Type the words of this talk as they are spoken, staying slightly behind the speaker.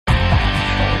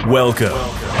Welcome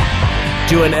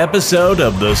to an episode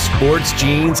of the Sports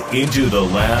Genes Into the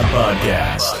Lab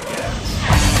podcast,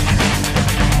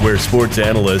 where sports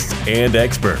analysts and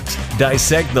experts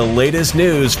dissect the latest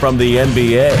news from the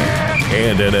NBA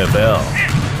and NFL,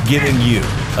 giving you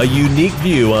a unique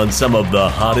view on some of the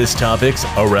hottest topics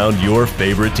around your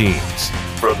favorite teams.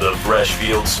 From the fresh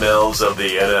field smells of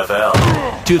the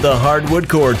NFL to the hardwood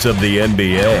courts of the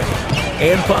NBA,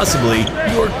 and possibly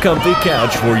your comfy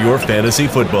couch for your fantasy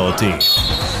football team.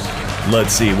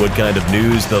 Let's see what kind of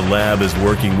news the lab is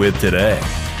working with today.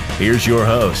 Here's your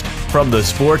host from the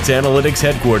Sports Analytics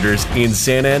headquarters in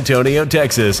San Antonio,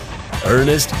 Texas,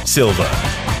 Ernest Silva.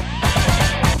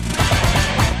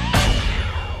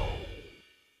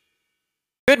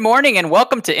 Good morning and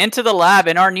welcome to Into the Lab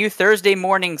in our new Thursday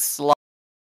morning slot.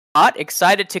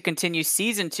 Excited to continue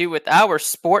season 2 with our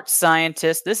sports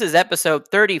scientist. This is episode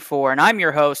 34 and I'm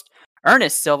your host,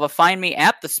 Ernest Silva. Find me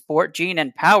at the Sport Gene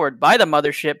and powered by the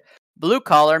mothership Blue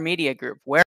Collar Media Group,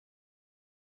 where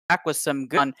back with some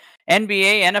good on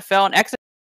NBA, NFL, and X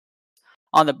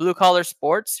on the Blue Collar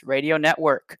Sports Radio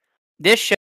Network. This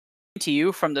show to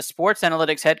you from the Sports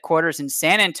Analytics headquarters in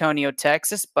San Antonio,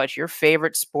 Texas, but your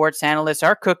favorite sports analysts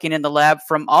are cooking in the lab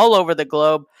from all over the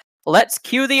globe. Let's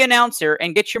cue the announcer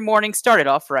and get your morning started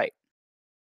off right.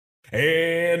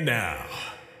 And now,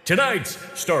 tonight's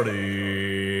starting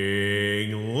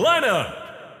lineup.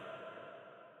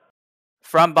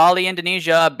 From Bali,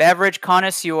 Indonesia, a beverage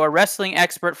connoisseur, wrestling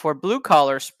expert for Blue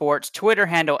Collar Sports, Twitter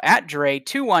handle at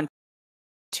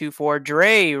Dre2124,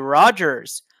 Dre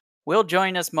Rogers will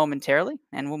join us momentarily,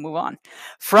 and we'll move on.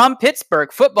 From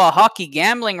Pittsburgh, football, hockey,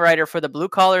 gambling writer for the Blue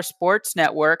Collar Sports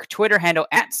Network, Twitter handle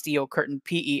at Steel Curtain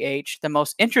PEH, the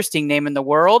most interesting name in the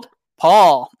world,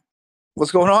 Paul.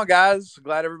 What's going on, guys?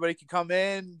 Glad everybody can come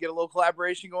in, get a little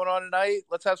collaboration going on tonight.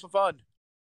 Let's have some fun.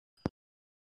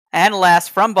 And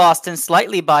last, from Boston,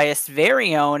 slightly biased,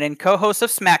 very own, and co-host of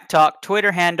Smack Talk,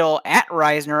 Twitter handle at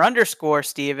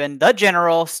Reisner_Steven, the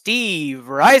General, Steve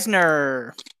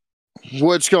Reisner.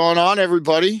 What's going on,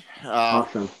 everybody?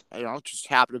 Awesome. Just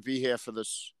happy to be here for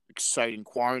this exciting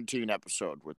quarantine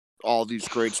episode with all these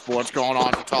great sports going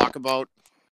on to talk about.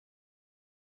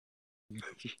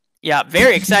 Yeah,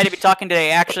 very excited to be talking today,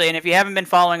 actually. And if you haven't been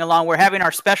following along, we're having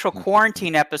our special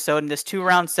quarantine episode in this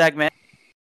 2-round segment.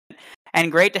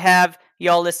 And great to have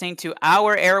y'all listening to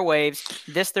our airwaves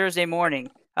this Thursday morning.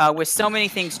 With so many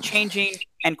things changing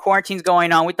and quarantines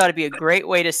going on, we thought it'd be a great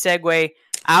way to segue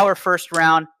our first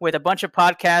round with a bunch of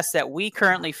podcasts that we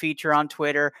currently feature on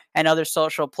Twitter and other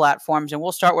social platforms. And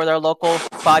we'll start with our local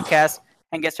podcast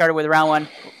and get started with round one.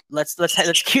 Let's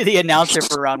cue the announcer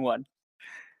for round one.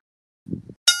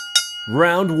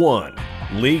 Round 1,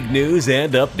 league news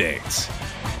and updates.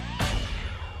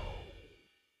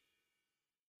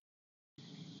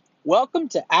 Welcome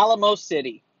to Alamo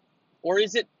City. Or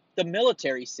is it the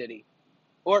Military City?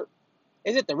 Or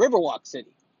is it the Riverwalk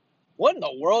City? What in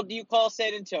the world do you call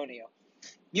San Antonio?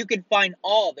 You can find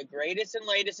all the greatest and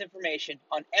latest information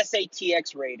on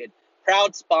SATX Rated,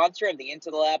 proud sponsor of the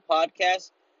Into the Lab podcast,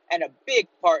 and a big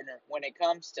partner when it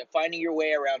comes to finding your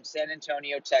way around San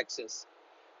Antonio, Texas.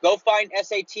 Go find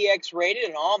SATX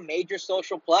Rated on all major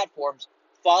social platforms.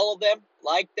 Follow them,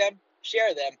 like them,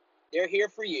 share them. They're here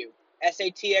for you.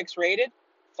 SATX Rated,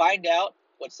 find out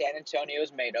what San Antonio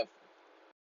is made of.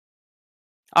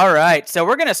 All right, so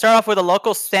we're going to start off with a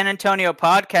local San Antonio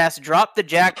podcast, Drop the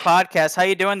Jack podcast. How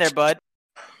you doing there, bud?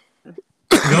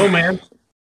 Go, man.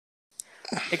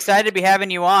 Excited to be having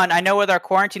you on. I know with our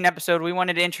quarantine episode, we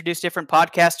wanted to introduce different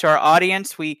podcasts to our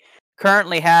audience. We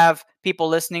currently have people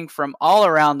listening from all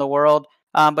around the world,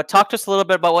 but talk to us a little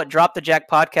bit about what Drop the Jack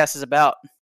podcast is about.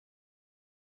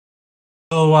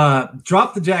 So,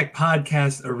 Drop the Jack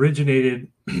podcast originated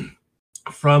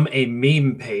from a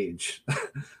meme page.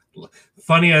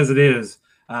 Funny as it is.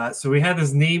 So we had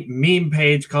this meme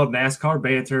page called NASCAR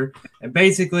Banter. And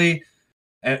basically,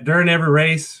 during every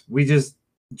race, we just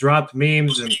dropped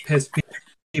memes and pissed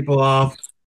people off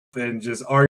and just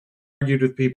argued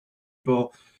with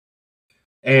people.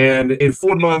 And in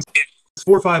 4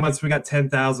 or 5 months, we got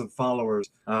 10,000 followers.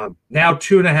 Now,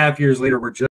 2.5 years later,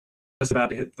 we're just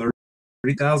about to hit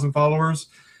 30,000 followers.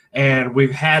 And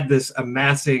we've had this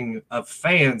amassing of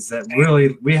fans that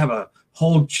really, we have a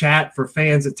whole chat for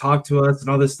fans that talk to us and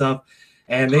all this stuff.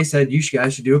 And they said, you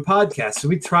guys should do a podcast. So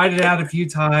we tried it out a few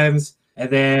times. And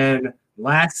then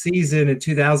last season in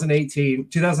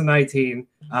 2019,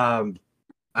 I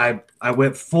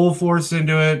went full force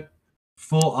into it,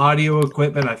 full audio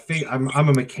equipment. I'm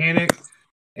a mechanic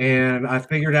and I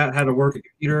figured out how to work a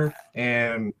computer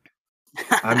and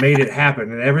I made it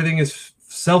happen. And everything is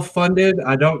self-funded.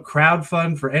 I don't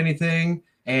crowdfund for anything.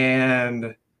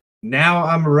 and now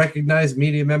I'm a recognized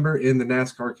media member in the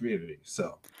NASCAR community.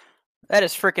 So that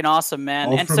is freaking awesome, man.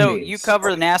 All And from so me. you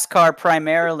cover NASCAR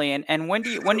primarily, and when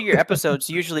do your episodes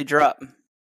usually drop?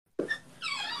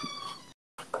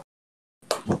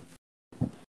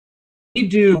 We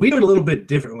do it a little bit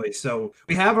differently. So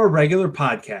we have our regular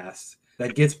podcast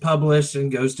that gets published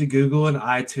and goes to Google and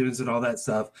iTunes and all that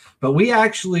stuff. But we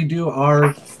actually do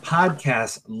our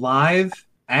podcast live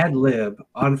ad lib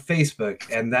on Facebook,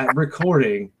 and that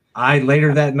recording I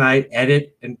later that night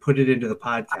edit and put it into the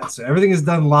podcast. So everything is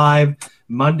done live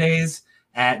Mondays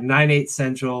at 9/8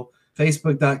 Central,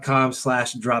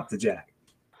 Facebook.com/DropTheJack.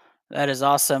 That is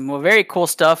awesome. Well, very cool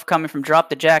stuff coming from Drop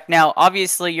the Jack. Now,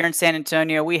 obviously, you're in San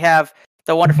Antonio. We have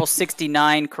the wonderful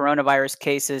 69 coronavirus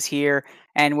cases here,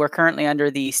 and we're currently under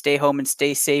the stay home and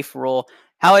stay safe rule.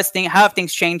 How have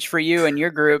things changed for you and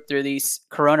your group through these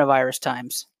coronavirus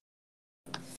times?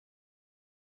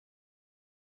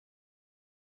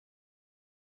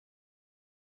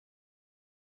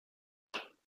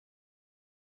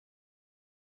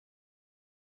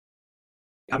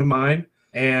 Out of mine,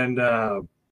 and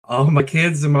all my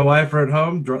kids and my wife are at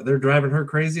home. They're driving her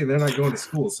crazy, and they're not going to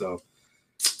school. So,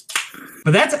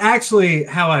 but that's actually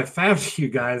how I found you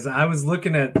guys. I was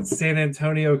looking at San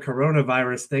Antonio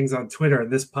coronavirus things on Twitter,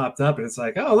 and this popped up, and it's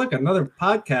like, oh, look, another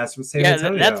podcast from San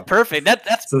Antonio. Yeah, that's perfect.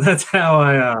 That's so that's how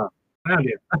I found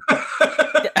you.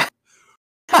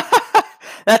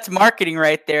 That's marketing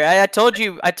right there. I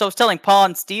was telling Paul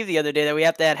and Steve the other day that we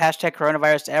have to add hashtag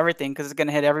coronavirus to everything because it's going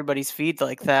to hit everybody's feed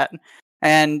like that.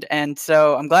 And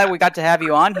so I'm glad we got to have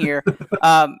you on here.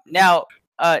 Now,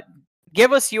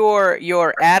 give us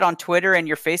your ad on Twitter and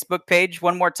your Facebook page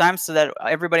one more time so that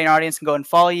everybody in our audience can go and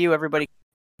follow you. Everybody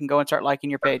can go and start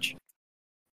liking your page.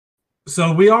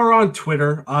 So we are on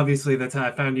Twitter. Obviously, that's how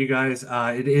I found you guys.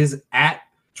 It is at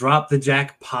Drop the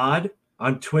Jack Pod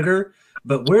on Twitter.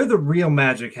 But where the real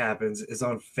magic happens is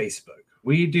on Facebook.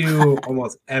 We do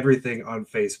almost everything on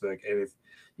Facebook. And if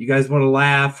you guys want to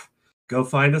laugh, go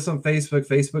find us on Facebook,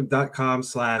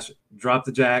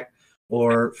 facebook.com/dropthejack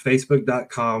or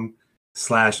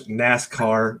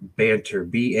facebook.com/NASCAR banter,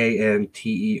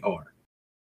 BANTER.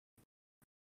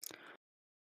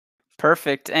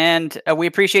 Perfect. And we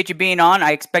appreciate you being on.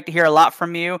 I expect to hear a lot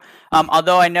from you.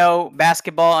 Although I know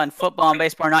basketball and football and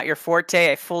baseball are not your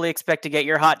forte, I fully expect to get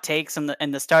your hot takes in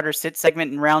the starter sit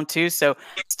segment in round 2. So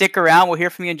stick around. We'll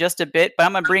hear from you in just a bit. But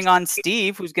I'm going to bring on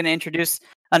Steve, who's going to introduce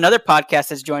another podcast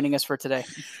that's joining us for today.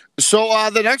 So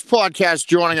the next podcast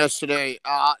joining us today,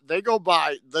 they go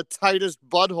by The Tightest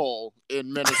Butthole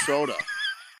in Minnesota.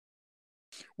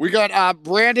 We got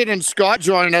Brandon and Scott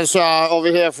joining us over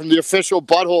here from the official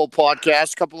Butthole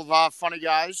podcast. A couple of funny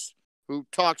guys who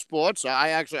talk sports.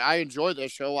 I enjoy their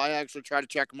show. I actually try to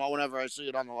check them out whenever I see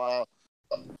it on the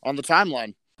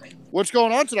timeline. What's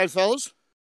going on today, fellas?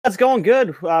 That's going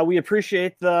good. We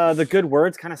appreciate the good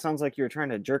words. Kind of sounds like you were trying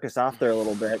to jerk us off there a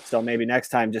little bit. So maybe next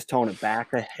time just tone it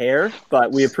back a hair.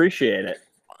 But we appreciate it.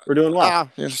 We're doing well. I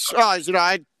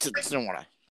didn't want to.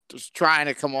 Just trying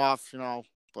to come off,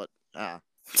 but.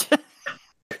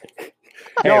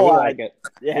 Hey, we like it.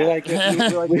 Yeah. We like it. We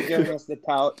feel like you're giving us the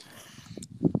tout.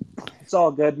 It's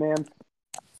all good, man.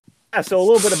 Yeah, so a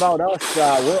little bit about us.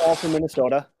 We're all from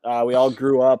Minnesota. We all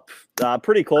grew up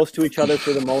pretty close to each other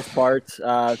for the most part.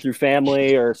 Through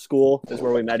family or school is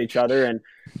where we met each other. And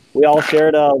we all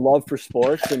shared a love for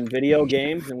sports and video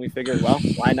games. And we figured, well,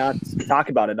 why not talk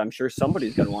about it? I'm sure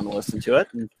somebody's going to want to listen to it.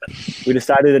 And we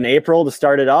decided in April to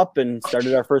start it up and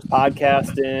started our first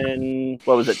podcast in,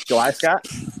 July, Scott?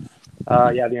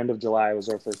 Yeah, the end of July was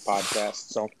our first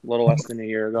podcast. So a little less than a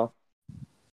year ago.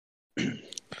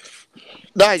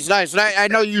 Nice. And I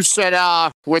know you said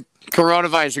with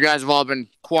coronavirus, you guys have all been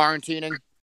quarantining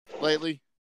lately.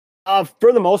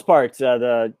 For the most part,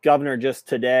 the governor just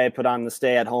today put on the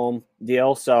stay-at-home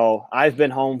deal. So I've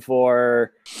been home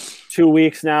for 2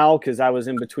 weeks now because I was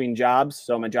in between jobs.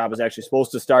 So my job was actually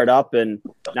supposed to start up, and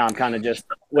now I'm kind of just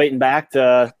waiting back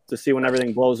to see when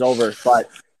everything blows over. But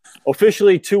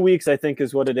officially 2 weeks, I think,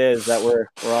 is what it is, that we're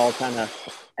all kind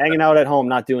of hanging out at home,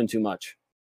 not doing too much.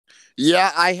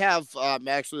 Yeah, I have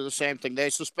actually the same thing. They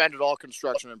suspended all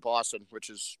construction in Boston, which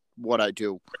is what I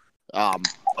do. A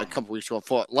couple weeks ago,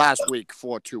 last week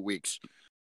for 2 weeks.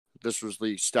 This was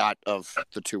the start of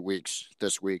the 2 weeks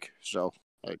this week. So,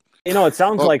 it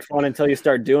sounds like fun until you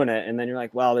start doing it, and then you're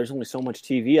like, "Wow, there's only so much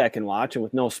TV I can watch, and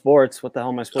with no sports, what the hell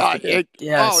am I supposed to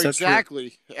do?"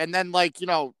 Exactly. True. And then,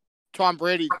 Tom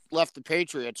Brady left the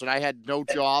Patriots, and I had no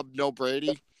job, no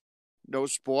Brady, no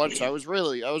sports. I was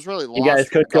really lost. You guys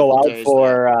couldn't go out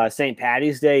for St.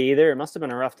 Patty's Day either. It must have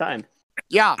been a rough time.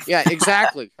 Yeah,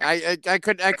 exactly. I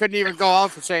couldn't even go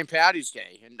out for St. Patty's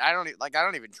Day, and I don't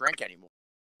even drink anymore.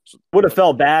 Would have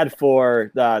felt bad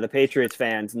for the Patriots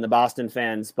fans and the Boston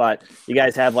fans, but you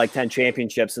guys have like 10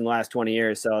 championships in the last 20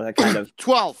 years, so that kind of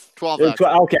 12.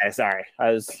 Okay, sorry,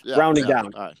 I was rounding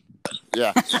down. All right.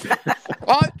 Yeah.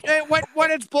 Well,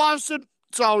 when it's Boston,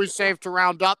 it's always safe to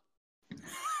round up.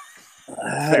 We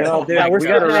got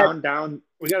to round down.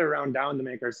 We got to round down to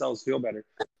make ourselves feel better.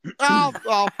 Oh,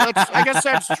 well, I guess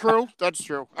that's true. That's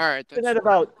true. All right.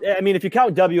 If you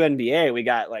count WNBA, we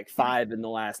got like 5 in the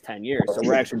last 10 years, so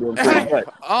we're actually doing pretty good.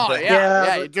 Oh,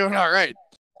 yeah, you're doing all right.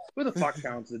 Who the fuck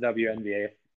counts the WNBA?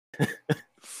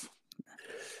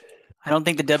 I don't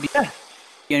think the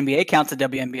WNBA counts the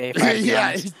WNBA.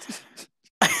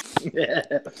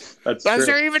 Has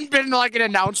there even been like an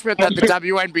announcement that the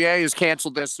WNBA is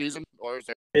canceled this season, or is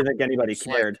there? I didn't think anybody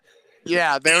cared.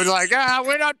 Yeah, they were like,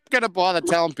 we're not gonna bother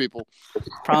telling people.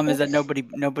 Problem is that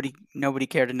nobody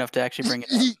cared enough to actually bring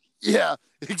it up. Yeah,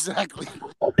 exactly.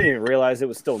 I didn't even realize it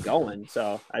was still going,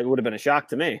 so it would have been a shock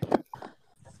to me.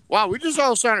 Wow, we just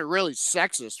all sounded really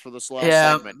sexist for this last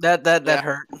segment. That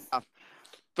hurt.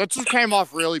 That just came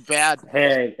off really bad.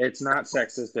 Hey, it's not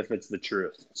sexist if it's the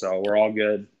truth, so we're all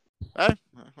good.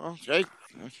 Well, Jake.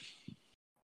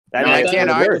 I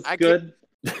can't good.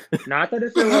 Not that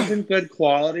if it wasn't good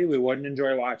quality, we wouldn't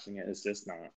enjoy watching it. It's just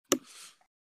not.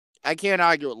 I can't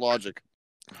argue with logic.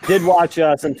 Did watch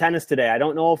some tennis today. I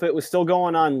don't know if it was still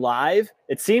going on live.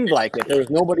 It seemed like it. There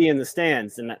was nobody in the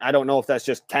stands, and I don't know if that's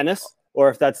just tennis or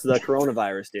if that's the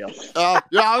coronavirus deal.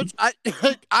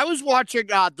 I was watching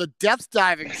the Death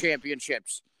Diving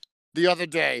Championships the other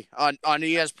day on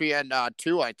ESPN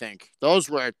 2, I think. Those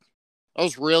were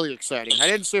really exciting. I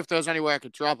didn't see if there was any way I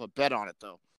could drop a bet on it,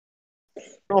 though. I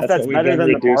don't know if that's better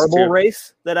than the marble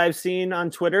race that I've seen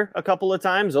on Twitter a couple of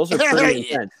times. Those are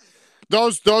pretty intense.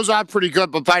 Those are pretty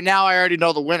good, but by now I already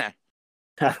know the winner.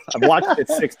 I've watched it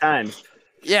 6 times.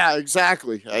 Yeah,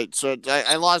 exactly. So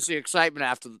I lost the excitement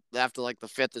after like the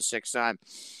 5th or 6th time.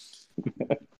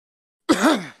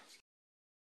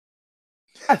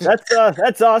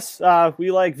 That's us.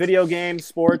 We like video games,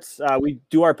 sports. We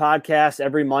do our podcast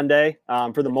every Monday.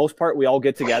 For the most part, we all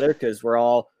get together because we're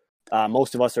all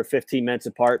most of us are 15 minutes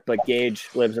apart, but Gage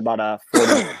lives about a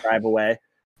 40-minute drive away.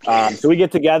 So we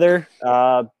get together,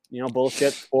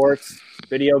 bullshit sports,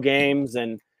 video games,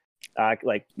 and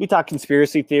we talk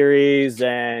conspiracy theories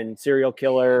and serial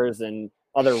killers and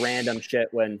other random shit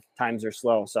when times are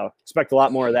slow. So expect a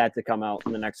lot more of that to come out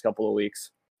in the next couple of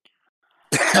weeks.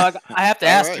 Doug, I have to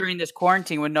ask, during this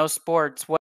quarantine with no sports,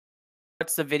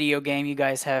 what's the video game you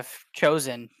guys have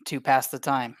chosen to pass the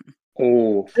time?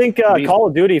 I think Call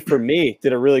of Duty for me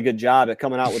did a really good job at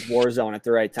coming out with Warzone at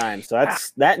the right time. So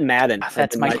that's that and Madden.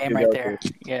 That's my game right there.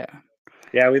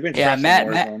 Yeah, we've been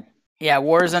Warzone. Yeah,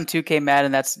 Warzone, 2K,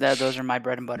 Madden. Those are my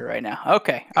bread and butter right now.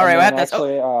 Okay, all right.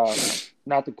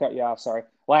 Not to cut you off. Sorry.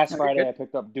 Last Friday I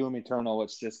picked up Doom Eternal,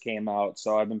 which just came out,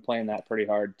 so I've been playing that pretty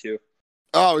hard too.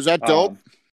 Oh, is that dope?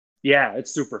 Yeah,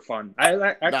 it's super fun.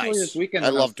 Actually this weekend I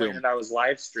love Doom. I was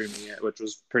live streaming it, which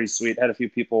was pretty sweet. Had a few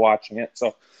people watching it,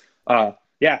 so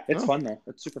it's fun though.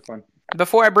 It's super fun.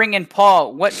 Before I bring in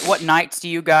Paul, what nights do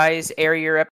you guys air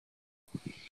your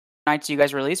nights do you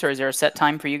guys release, or is there a set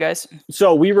time for you guys?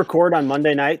 So we record on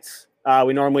Monday nights.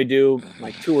 We normally do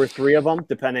like 2 or 3 of them,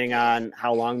 depending on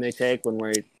how long they take.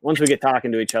 Once we get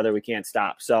talking to each other, we can't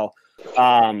stop. So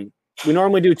we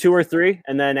normally do 2 or 3,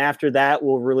 and then after that,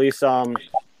 we'll release them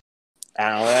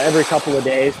every couple of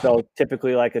days. So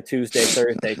typically like a Tuesday,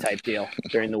 Thursday type deal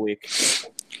during the week.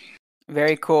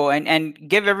 Very cool. And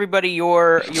give everybody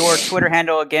your Twitter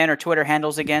handle again, or Twitter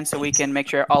handles again, so we can make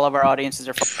sure all of our audiences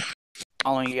are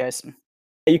following you guys.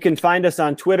 You can find us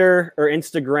on Twitter or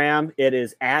Instagram. It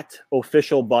is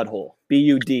 @officialbutthole.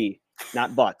 BUD,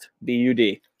 not butt.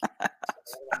 BUD.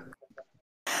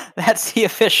 That's the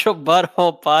Official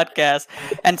Butthole Podcast.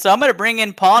 And so I'm going to bring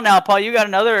in Paul now. Paul, you got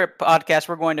another podcast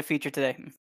we're going to feature today.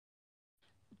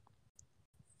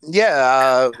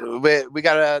 Yeah, we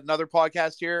got another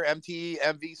podcast here,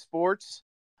 MTMV Sports.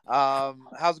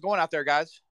 How's it going out there,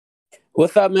 guys?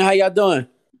 What's up, man? How y'all doing?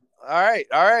 All right.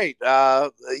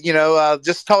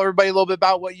 Just tell everybody a little bit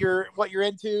about what you're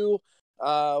into,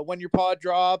 when your pod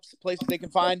drops, places they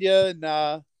can find you, and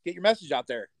get your message out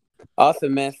there.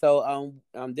 Awesome, man. So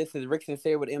this is Rick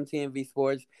Sincere with MTMV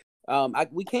Sports.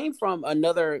 We came from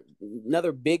another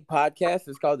big podcast.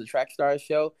 It's called the Track Stars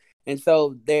Show. And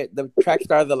so the Track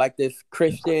Stars are like this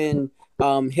Christian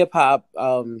hip hop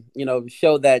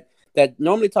show that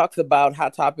normally talks about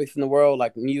hot topics in the world,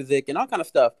 like music and all kind of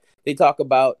stuff. They talk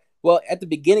about Well, at the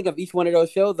beginning of each one of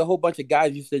those shows, a whole bunch of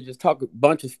guys used to just talk a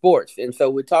bunch of sports. And so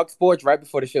we talked sports right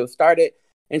before the show started.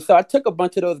 And so I took a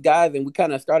bunch of those guys and we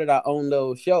kind of started our own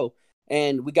little show.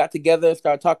 And we got together,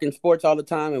 started talking sports all the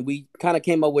time. And we kind of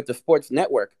came up with the Sports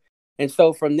Network. And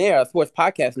so from there, a Sports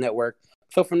Podcast Network.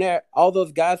 So from there, all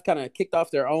those guys kind of kicked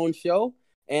off their own show.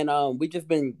 And we just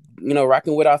been,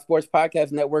 rocking with our Sports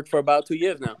Podcast Network for about 2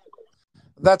 years now.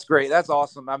 That's great. That's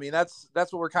awesome. I mean, that's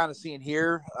what we're kind of seeing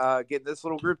here, getting this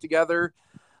little group together.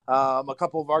 A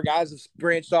couple of our guys have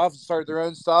branched off and started their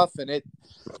own stuff, and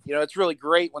it's really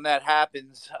great when that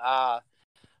happens.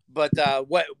 But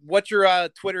what's your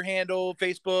Twitter handle,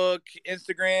 Facebook,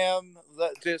 Instagram,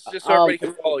 just so everybody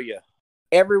can follow you?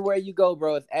 Everywhere you go,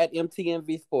 bro, it's at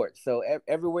MTMV Sports. So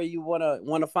everywhere you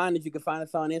wanna find us, you can find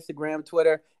us on Instagram,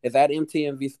 Twitter. It's at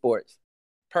MTMV Sports.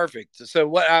 Perfect. So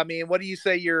what do you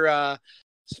say your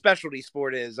specialty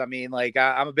sport is? I mean, like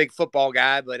I'm a big football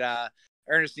guy, but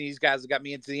Ernest and these guys have got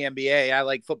me into the NBA. I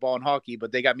like football and hockey,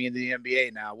 but they got me into the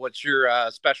NBA now. What's your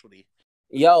specialty?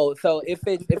 Yo, so if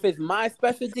it's my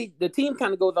specialty, the team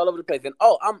kind of goes all over the place. And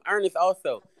I'm Ernest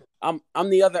also. I'm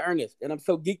the other Ernest, and I'm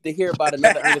so geeked to hear about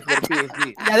another Ernest with a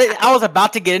PhD. Yeah, I was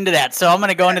about to get into that, so I'm going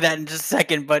to go into that in just a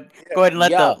second. But go ahead and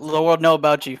let the world know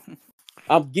about you.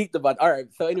 I'm geeked about. All right,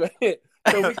 so anyway,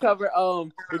 so we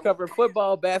cover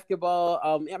football, basketball.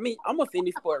 I mean, almost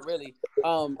any sport really.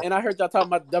 And I heard y'all talking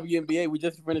about the WNBA. We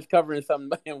just finished covering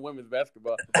something in women's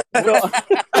basketball.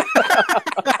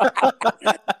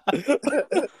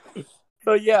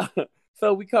 So yeah.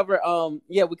 So we cover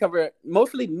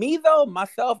mostly me though,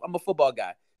 myself, I'm a football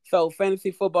guy. So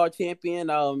fantasy football champion,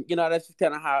 that's just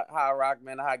kind of how I rock,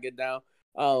 man, how I get down.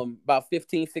 About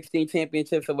 15, 16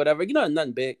 championships or whatever,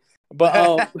 nothing big.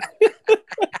 But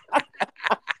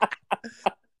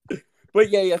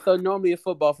but yeah, so normally it's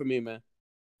football for me, man.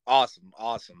 Awesome.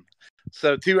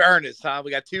 So 2 Ernests, huh? We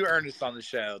got 2 Ernests on the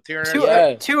show. 2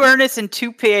 Ernests and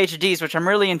 2 PhDs, which I'm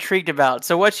really intrigued about.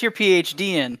 So what's your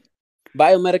PhD in?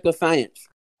 Biomedical science.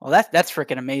 Well, that's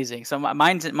freaking amazing. So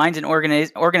mine's in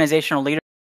organizational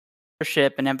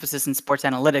leadership and emphasis in sports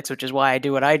analytics, which is why I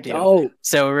do what I do. Oh,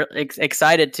 so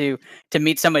excited to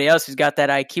meet somebody else who's got that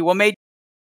IQ. What made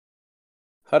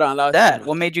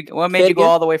What made you go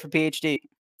all the way for PhD?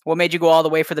 What made you go all the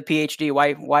way for the PhD?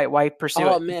 Why pursue it?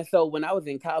 Oh man, so when I was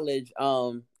in college,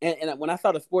 and when I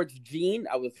saw the sports gene,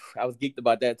 I was geeked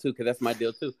about that too, because that's my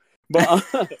deal too.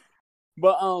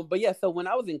 But yeah, so when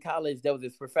I was in college, there was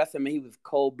this professor, man, he was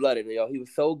cold-blooded, he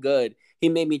was so good. He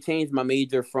made me change my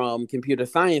major from computer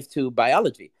science to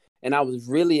biology. And I was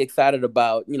really excited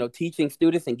about, teaching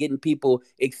students and getting people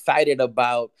excited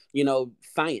about,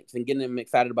 science and getting them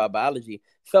excited about biology.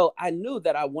 So I knew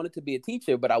that I wanted to be a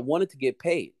teacher, but I wanted to get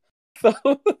paid. So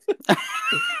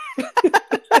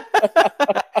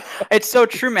it's so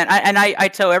true, man. I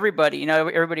tell everybody,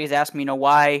 everybody's asked me,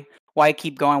 why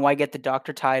keep going? Why get the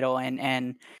doctor title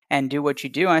and do what you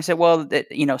do? And I said, well,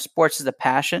 sports is a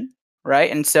passion,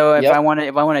 right? And so if I want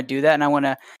to do that and I want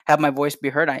to have my voice be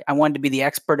heard, I wanted to be the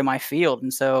expert in my field.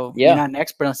 And so you're not an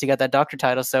expert unless you got that doctor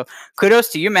title. So kudos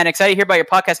to you, man. Excited to hear about your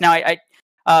podcast. Now,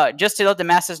 I just to let the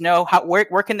masses know,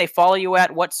 where can they follow you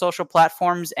at? What social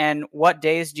platforms and what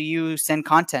days do you send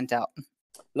content out?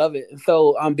 Love it.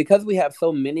 So because we have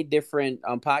so many different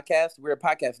podcasts, we're a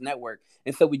podcast network.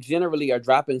 And so we generally are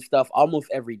dropping stuff almost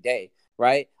every day,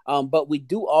 right? But we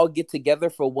do all get together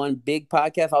for one big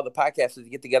podcast. All the podcasters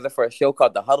get together for a show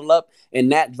called The Huddle Up,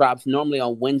 and that drops normally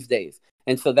on Wednesdays.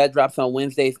 And so that drops on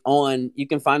Wednesdays you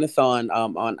can find us on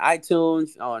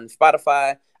iTunes, on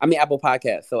Spotify, Apple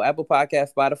Podcasts. So Apple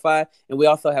Podcasts, Spotify, and we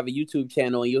also have a YouTube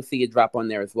channel, and you'll see it drop on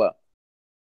there as well.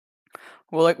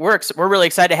 Well, we're really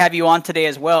excited to have you on today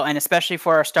as well, and especially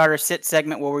for our starter sit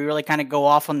segment where we really kind of go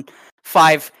off on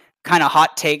 5 kind of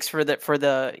hot takes for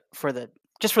the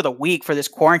week for this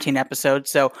quarantine episode.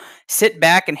 So sit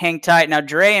back and hang tight. Now,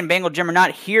 Dre and Bengal Jim are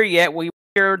not here yet. We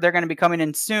hear they're going to be coming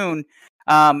in soon,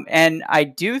 and I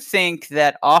do think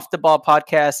that Off the Ball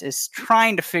Podcast is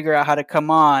trying to figure out how to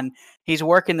come on. He's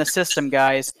working the system,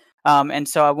 guys, and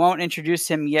so I won't introduce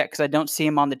him yet because I don't see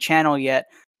him on the channel yet.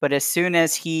 But as soon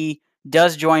as he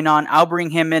does join on, I'll bring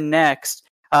him in next.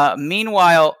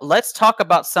 Meanwhile, let's talk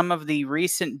about some of the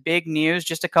recent big news,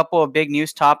 just a couple of big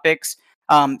news topics.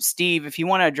 Steve, if you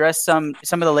want to address some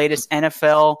of the latest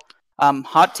NFL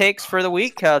hot takes for the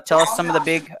week, tell us some of the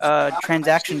big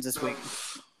transactions this week.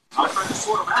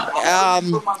 Well,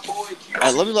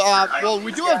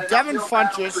 we do have Devin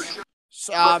Funchess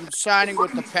signing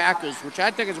with the Packers, which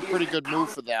I think is a pretty good move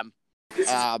for them. It's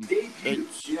a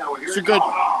good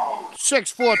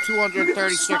 6'4",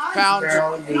 236 pounds.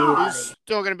 He's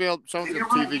still going to be able to have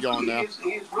TV going there.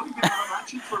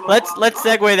 Let's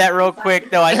segue that real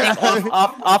quick though. I think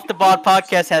off the ball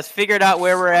podcast has figured out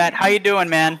where we're at. How you doing,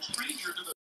 man?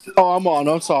 Oh, I'm on.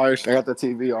 I'm sorry. I got the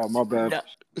TV on. My bad. No,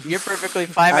 you're perfectly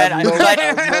fine, man. I've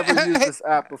never used this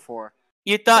app before.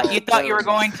 You thought you were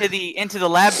going to the Into the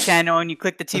Lab channel and you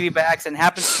clicked the TV by accident.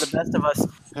 Happens to the best of us.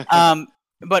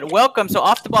 But welcome. So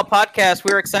Off the Ball podcast,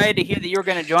 we're excited to hear that you're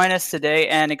going to join us today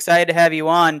and excited to have you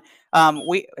on.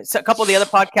 So a couple of the other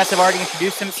podcasts have already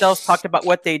introduced themselves, talked about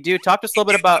what they do. Talk to us a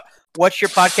little bit about what your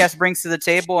podcast brings to the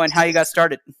table and how you got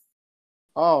started.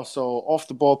 Oh, so Off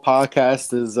the Ball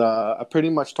podcast is I pretty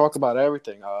much talk about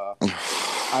everything.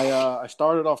 I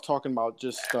started off talking about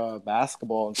just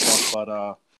basketball and stuff,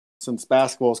 but since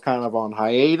basketball is kind of on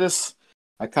hiatus,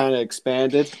 I kind of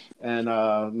expanded, and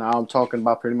now I'm talking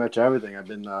about pretty much everything. I've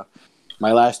been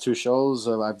my last two shows,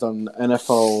 I've done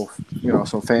NFL,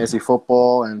 some fantasy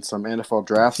football and some NFL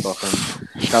draft stuff,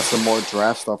 and got some more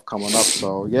draft stuff coming up.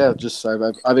 So yeah, just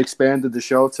I've expanded the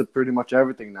show to pretty much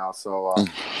everything now. So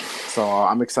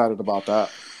I'm excited about that.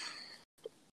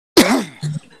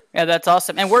 Yeah, that's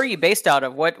awesome. And where are you based out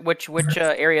of? Which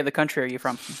area of the country are you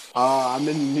from? I'm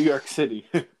in New York City.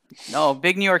 No,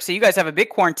 big New York City. You guys have a big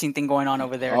quarantine thing going on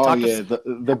over there. Oh,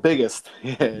 the biggest.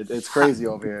 Yeah, it's crazy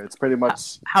over here. It's pretty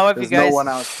much. How have you guys?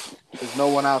 There's no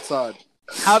one outside.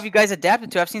 How have you guys adapted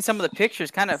to? I've seen some of the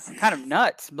pictures. Kind of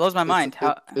nuts. Blows my mind.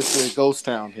 It's a ghost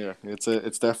town here.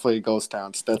 It's definitely a ghost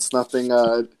town. That's nothing.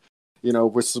 We're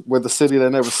the city that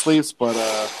never sleeps, but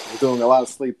we're doing a lot of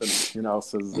sleeping.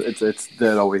 So it's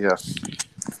dead over here.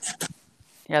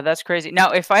 Yeah, that's crazy.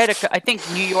 Now, if I think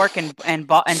New York and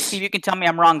Steve, you can tell me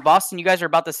I'm wrong. Boston, you guys are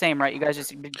about the same, right? You guys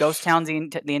just ghost towns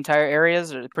the entire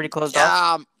areas are pretty closed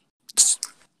off.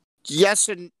 Yes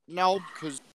and no,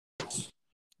 because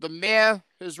the mayor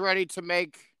is ready to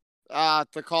make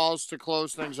the calls to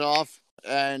close things off,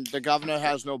 and the governor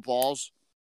has no balls.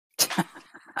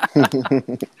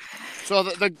 So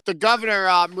the governor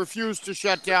refused to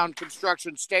shut down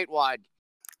construction statewide.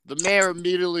 The mayor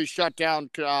immediately shut down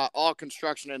all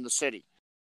construction in the city.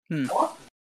 So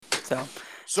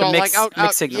mixed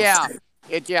signals. Yeah,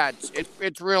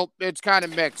 it's real. It's kind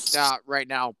of mixed right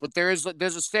now. But there's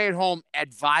a stay-at-home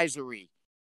advisory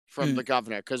from the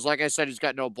governor because, like I said, he's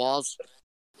got no balls.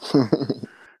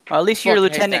 Well, at least your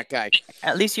lieutenant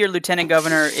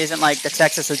governor isn't like the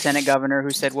Texas lieutenant governor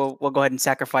who said, "We'll go ahead and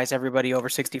sacrifice everybody over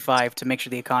 65 to make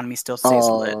sure the economy still stays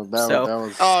lit."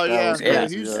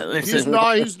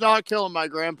 He's not killing my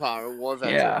grandpa. What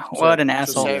an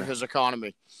asshole! To save his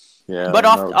economy. Yeah, but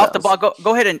off the ball, go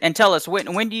ahead and tell us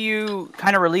when do you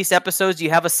kind of release episodes? Do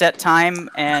you have a set time,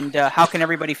 and how can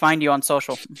everybody find you on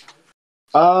social?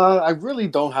 I really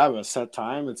don't have a set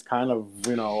time. It's kind of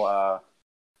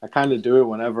I kind of do it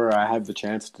whenever I have the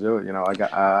chance to do it.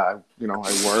 I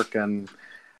work and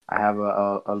I have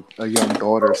a young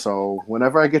daughter, so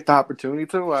whenever I get the opportunity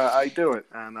to, I do it.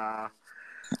 And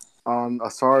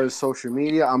as far as social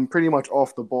media, I'm pretty much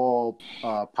Off the Ball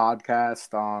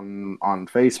podcast on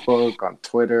Facebook, on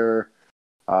Twitter,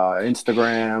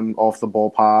 Instagram, Off the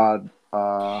Ball Pod.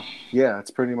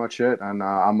 That's pretty much it. And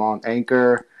I'm on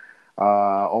Anchor.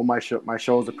 All my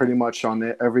shows are pretty much on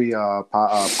every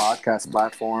podcast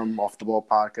platform. Off the Ball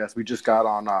podcast. We just got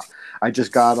on. I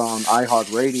just got on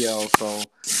iHeartRadio,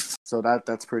 so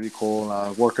that's pretty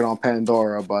cool. Working on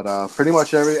Pandora, but pretty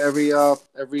much every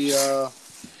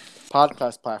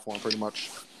podcast platform, pretty much.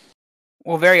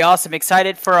 Well, very awesome.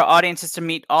 Excited for our audiences to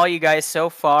meet all you guys so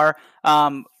far.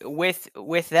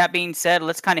 With that being said,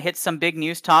 let's kind of hit some big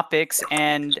news topics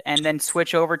and then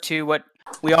switch over to what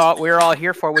we're all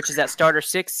here for, which is that starter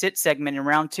sit segment in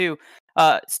round 2.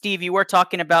 Steve, you were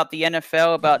talking about the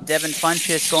NFL, about Devin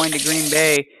Funchess going to Green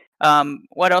Bay.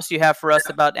 What else do you have for us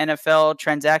about NFL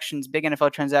transactions, big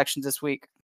NFL transactions this week?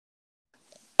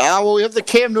 Well, we have the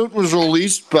Cam Newton was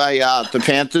released by the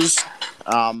Panthers.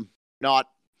 Not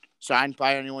signed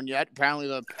by anyone yet. Apparently,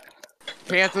 the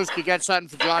Panthers could get something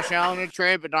for Josh Allen in a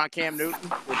trade, but not Cam Newton,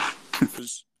 which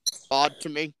is odd to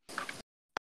me.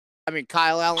 I mean,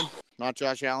 Kyle Allen, not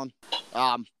Josh Allen. We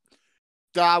have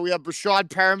Brashad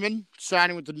Perriman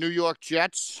signing with the New York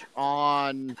Jets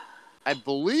on, I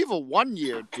believe, a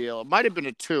 1-year deal. It might have been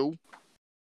a 2.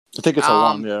 I think it's a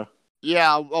 1, yeah.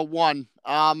 Yeah, a 1.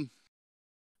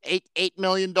 $8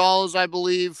 million, I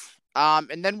believe.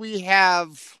 And then we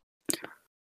have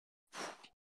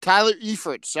Tyler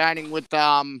Eifert signing with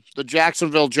the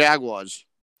Jacksonville Jaguars.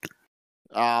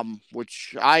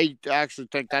 Which I actually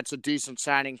think that's a decent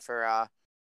signing for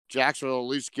Jacksonville. At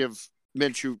least give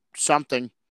Minshew something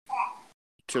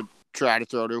to try to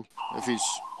throw to if he's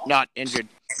not injured.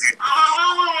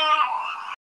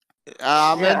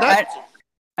 I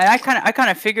And I kind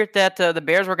of figured that the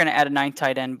Bears were going to add a 9th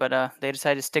tight end, but they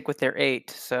decided to stick with their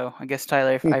 8. So I guess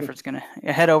Tyler Eifert's going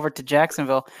to head over to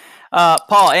Jacksonville.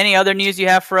 Paul, any other news you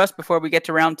have for us before we get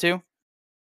to round 2?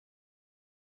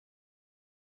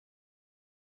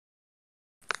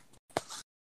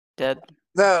 Dead.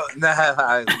 No,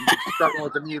 I'm struggling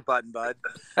with the mute button, bud.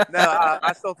 No,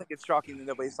 I still think it's shocking that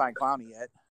nobody signed Clowney yet.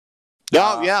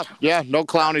 No, no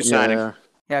Clowney signing.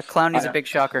 Yeah, Clowney's a big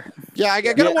shocker. Yeah, I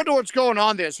gotta wonder what's going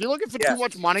on there. Is he looking for too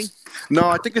much money? No,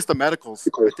 I think it's the medicals.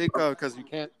 I think because you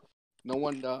can't, no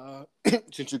one,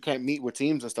 since you can't meet with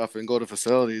teams and stuff and go to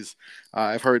facilities,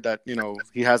 I've heard that,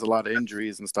 he has a lot of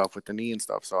injuries and stuff with the knee and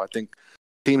stuff. So I think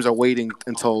teams are waiting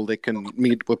until they can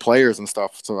meet with players and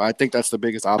stuff. So I think that's the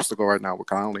biggest obstacle right now with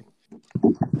Clowney.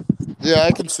 Yeah,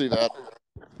 I can see that.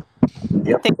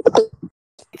 Yep.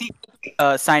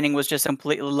 Signing was just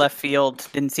completely left field.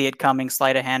 Didn't see it coming.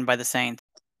 Sleight of hand by the Saints.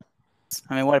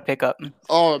 I mean, what a pickup!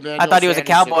 Oh man, I thought he was a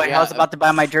Cowboy. I was about to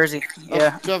buy my jersey.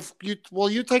 Yeah.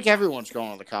 You think everyone's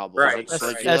going to the Cowboys?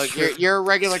 Right. You're a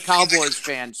regular Cowboys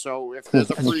fan, so if there's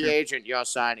a free agent, you're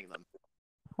signing them.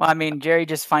 Well, I mean, Jerry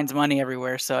just finds money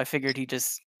everywhere, so I figured he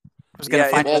just was going to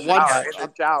find a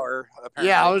shower. Apparently.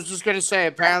 Yeah, I was just going to say,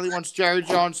 apparently once Jerry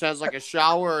Jones has like a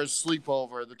shower or a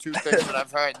sleepover, the two things that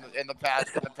I've heard in the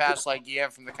past like year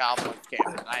from the Cowboys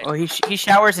camp. Oh, he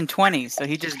showers in 20s, so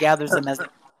he just gathers them as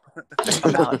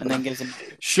come out and then gives them.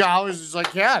 Showers is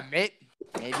like, yeah, mate,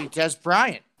 maybe Des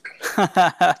Bryant.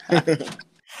 Well,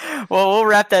 we'll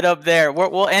wrap that up there.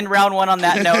 We'll end round 1 on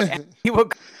that note, and we will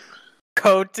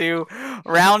go to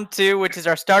round 2, which is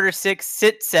our starter 6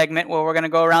 sit segment, where we're going to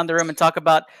go around the room and talk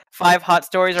about 5 hot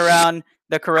stories around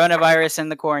the coronavirus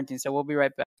and the quarantine. So we'll be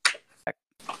right back.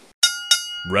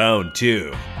 Round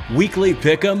 2, weekly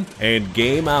pick'em and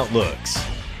game outlooks.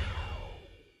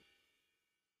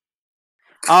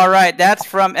 All right, that's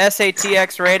from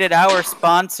SATX Rated, our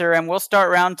sponsor, and we'll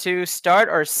start round 2. Start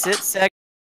or sit segment.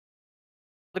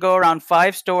 We'll go around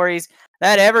 5 stories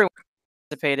that everyone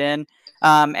participate in.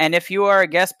 And if you are a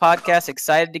guest podcast,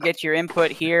 excited to get your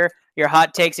input here, your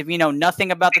hot takes. If you know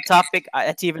nothing about the topic,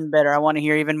 that's even better. I want to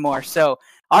hear even more. So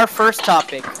our first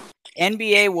topic,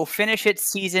 NBA will finish its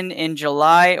season in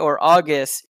July or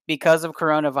August because of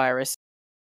coronavirus.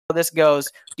 How this goes,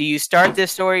 do you start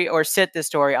this story or sit this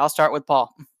story? I'll start with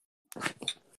Paul.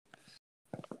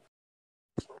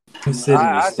 I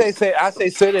say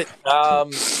sit it.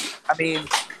 I mean,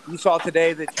 you saw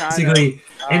today that China. Basically,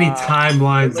 any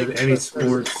timelines that any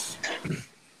sports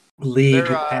league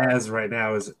has right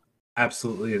now is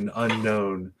absolutely an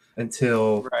unknown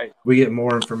until we get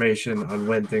more information on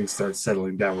when things start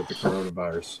settling down with the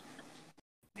coronavirus.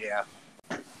 Yeah.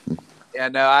 Yeah,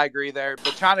 no, I agree there.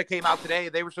 But China came out today.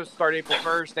 They were supposed to start April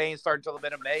 1st. They ain't starting until the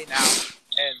mid of May now.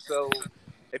 And so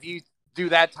if you do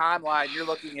that timeline, you're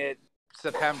looking at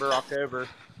September, October.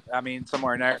 I mean,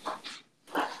 somewhere in there.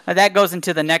 That goes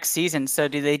into the next season. So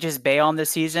do they just bail on this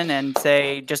season and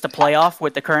say just a playoff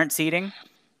with the current seeding?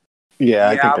 Yeah,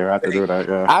 I think they're out to do that,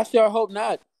 yeah. I sure hope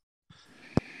not.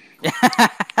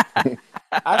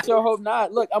 I sure hope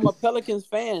not. Look, I'm a Pelicans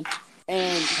fan.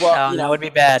 And that would be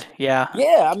bad. Yeah.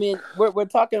 Yeah, I mean, we're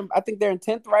talking. I think they're in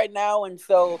 10th right now, and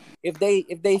so if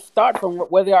they start from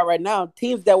where they are right now,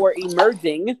 teams that were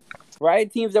emerging, right,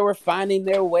 teams that were finding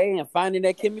their way and finding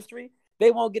their chemistry,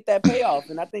 they won't get that payoff,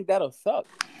 and I think that'll suck.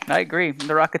 I agree.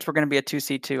 The Rockets were going to be a 2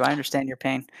 seed too. I understand your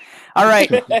pain. All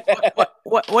right,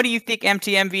 what do you think,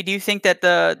 MTMV? Do you think that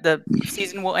the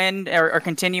season will end or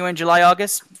continue in July,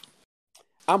 August?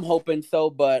 I'm hoping so,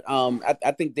 but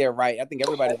I think they're right. I think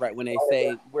everybody's right when they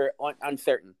say we're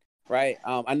uncertain, right?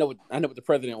 I know what the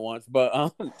president wants, but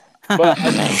but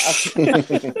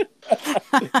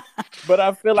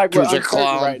I feel like we're uncertain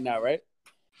right now, right?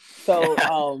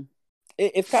 So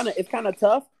it's kind of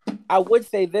tough. I would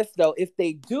say this though: if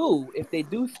they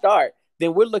do start,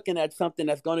 then we're looking at something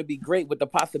that's going to be great with the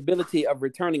possibility of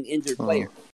returning injured players.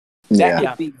 That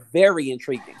could be very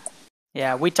intriguing.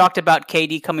 Yeah, we talked about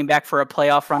KD coming back for a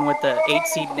playoff run with the 8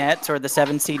 seed Nets or the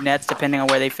 7 seed Nets, depending on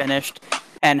where they finished,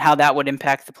 and how that would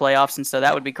impact the playoffs. And so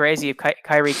that would be crazy if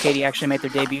Kyrie, KD actually made their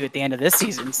debut at the end of this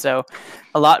season. So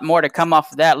a lot more to come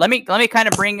off of that. Let me kind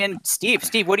of bring in Steve.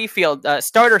 Steve, what do you feel?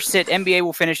 Start or sit? NBA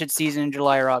will finish its season in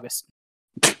July or August.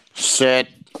 Sit.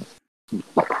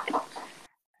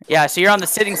 Yeah, so you're on the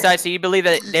sitting side. So you believe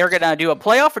that they're going to do a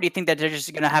playoff, or do you think that they're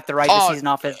just going to have to write the season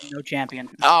off as no champion?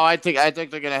 Oh, I think they're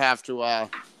going to have to.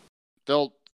 They're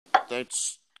going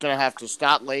to have to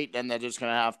start late, and they're just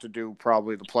going to have to do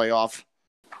probably the playoff.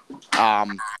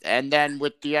 And then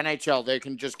with the NHL, they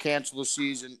can just cancel the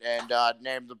season and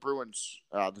name the Bruins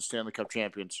the Stanley Cup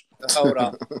champions. Hold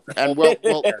on, and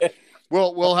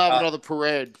We'll have another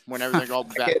parade when everything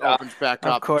opens back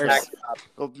up. Of course.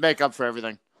 We'll make up for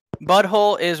everything.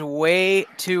 Butthole is way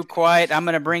too quiet. I'm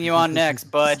going to bring you on next,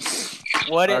 Bud.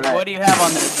 What do you have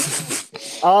on this?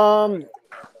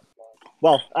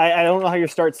 Well, I don't know how your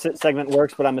start-sit segment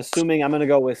works, but I'm assuming I'm going to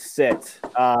go with sit.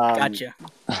 Gotcha.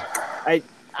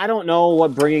 I don't know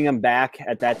what bringing them back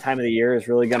at that time of the year is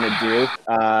really going to do.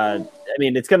 I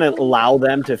mean, it's going to allow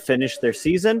them to finish their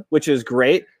season, which is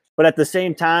great. But at the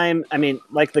same time, I mean,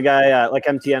 like the guy, like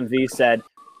MTMV said,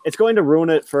 it's going to ruin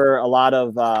it for a lot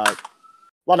of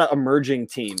emerging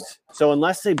teams. So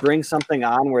unless they bring something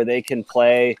on where they can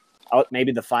play out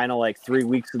maybe the final 3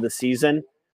 weeks of the season,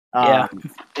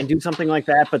 and do something like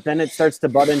that, but then it starts to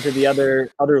butt into the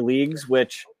other leagues,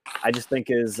 which I just think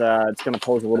is it's going to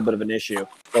pose a little bit of an issue,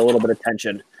 a little bit of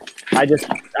tension. I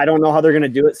don't know how they're going to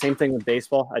do it. Same thing with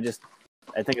baseball. I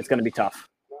think it's going to be tough.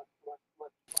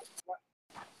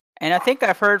 And I think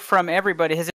I've heard from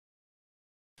everybody. Has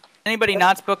anybody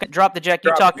not spoken? Drop the Jack.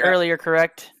 You talked earlier,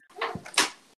 correct?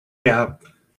 Yeah,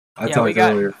 I talked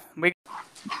earlier. We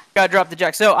got to drop the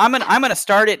Jack. So I'm gonna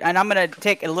start it, and I'm gonna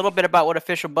take a little bit about what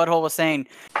Official Butthole was saying.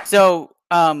 So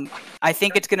I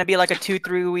think it's gonna be like a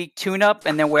 2-3 week tune-up,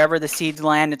 and then wherever the seeds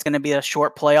land, it's gonna be a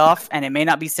short playoff, and it may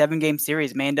not be 7-game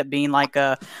series. It may end up being like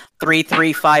a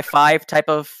 3-3-5-5 type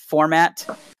of format,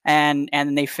 and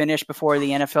they finish before the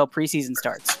NFL preseason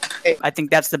starts. I think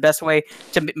that's the best way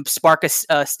to spark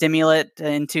a stimulant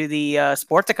into the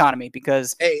sports economy,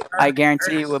 because I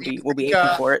guarantee we'll be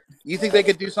aching for it. You think they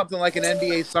could do something like an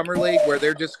NBA Summer League where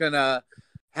they're just gonna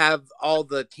have all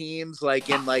the teams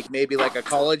in maybe a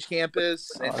college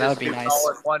campus and that would be nice. All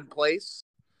in one place?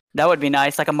 That would be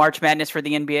nice, like a March Madness for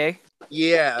the NBA.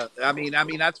 Yeah, I mean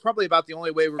that's probably about the only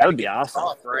way we're. That would be awesome,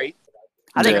 right?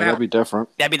 I think that'd be different.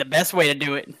 That'd be the best way to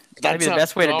do it. That'd be the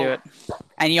best way to do it.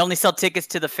 And you only sell tickets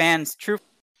to the fans. True.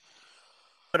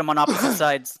 Put them on opposite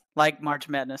sides, like March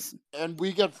Madness. And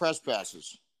we get press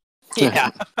passes.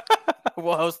 Yeah.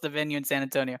 We'll host the venue in San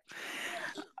Antonio.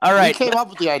 All right. We came up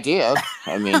with the idea.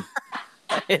 I mean,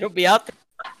 it'll be out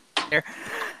there.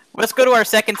 Let's go to our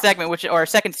second segment, our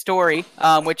second story,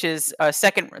 which is the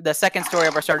second story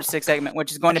of our Starter Six segment,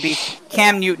 which is going to be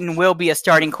Cam Newton will be a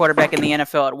starting quarterback in the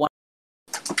NFL at one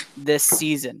this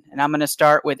season. And I'm going to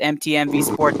start with MTMV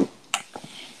Sports.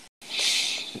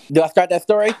 Do I start that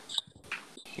story?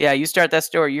 Yeah, you start that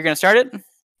story. You're going to start it?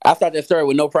 I'll start that story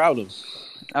with no problem.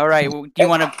 All right. Well, do you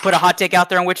want to put a hot take out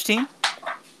there on which team?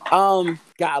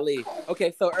 Golly.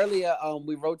 Okay, so earlier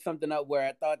we wrote something up where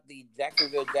I thought the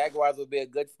Jacksonville Jaguars would be a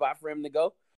good spot for him to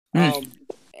go.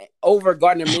 Over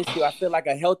Gardner Minshew, I feel like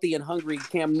a healthy and hungry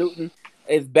Cam Newton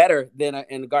is better than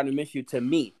Gardner Minshew to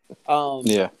me.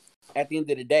 At the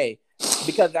end of the day,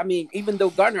 because I mean, even though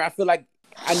Gardner, I feel like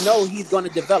I know he's going to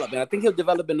develop, and I think he'll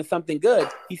develop into something good.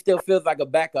 He still feels like a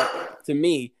backup to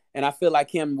me, and I feel like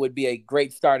him would be a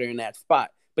great starter in that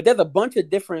spot. But there's a bunch of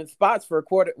different spots for a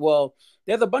quarter. Well,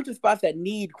 there's a bunch of spots that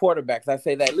need quarterbacks. I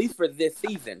say that at least for this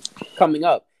season coming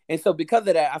up. And so because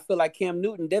of that, I feel like Cam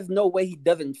Newton, there's no way he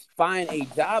doesn't find a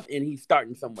job and he's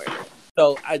starting somewhere.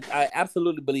 So I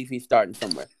absolutely believe he's starting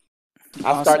somewhere.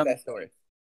 I'll start that story.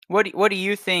 What do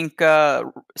you think,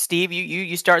 Steve?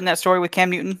 You starting that story with Cam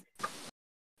Newton?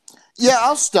 Yeah,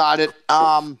 I'll start it.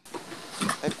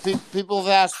 People have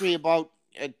asked me about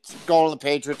going to the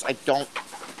Patriots. I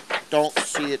don't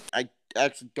see it. I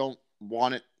actually don't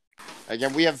want it.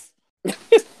 Again, we have.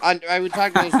 I was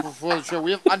talking about this before the show.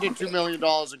 We have under $2 million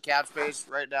in cap space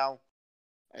right now,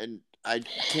 and I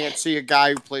can't see a guy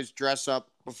who plays dress up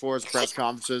before his press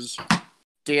conferences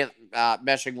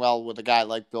meshing well with a guy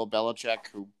like Bill Belichick,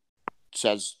 who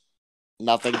says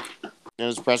nothing in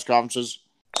his press conferences.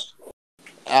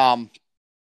 I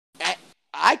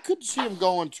could see him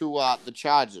going to the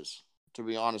Chargers, to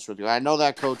be honest with you. I know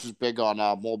that coach is big on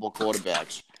mobile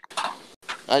quarterbacks.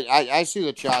 I see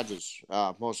the Chargers,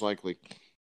 most likely.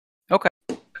 Okay.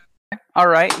 All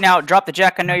right. Now, drop the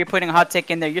Jack. I know you're putting a hot take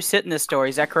in there. You're sitting this story.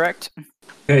 Is that correct?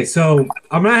 Okay, so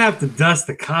I'm going to have to dust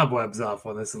the cobwebs off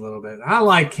on this a little bit. I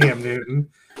like Cam Newton.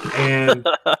 And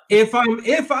if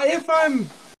I'm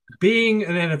being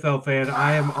an NFL fan,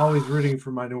 I am always rooting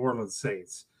for my New Orleans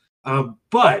Saints.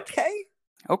 But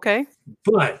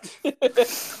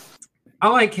I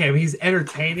like Cam. He's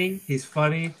entertaining. He's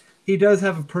funny. He does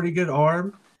have a pretty good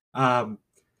arm.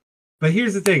 But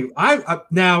here's the thing.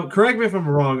 Now, correct me if I'm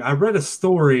wrong. I read a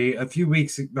story a few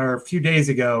days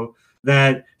ago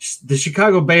that the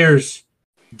Chicago Bears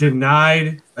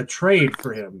denied a trade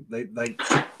for him.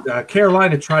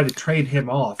 Carolina tried to trade him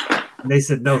off, and they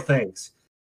said no thanks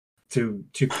to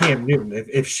Cam Newton.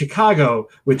 If Chicago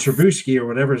with Trubisky or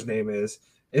whatever his name is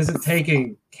isn't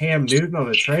taking Cam Newton on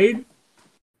a trade,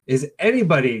 is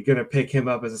anybody going to pick him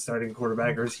up as a starting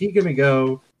quarterback, or is he going to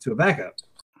go to a backup?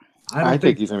 I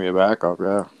think he's going to be a backup,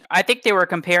 yeah. I think they were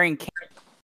comparing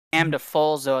Cam to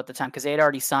Foles, though, at the time, because they had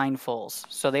already signed Foles.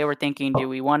 So they were thinking, do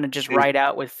we want to just ride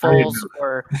out with Foles?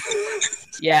 Or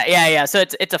Yeah. So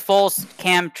it's a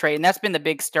Foles-Cam trade, and that's been the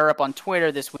big stir-up on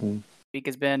Twitter this week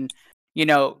has been,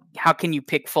 how can you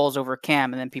pick Foles over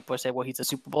Cam? And then people say, well, he's a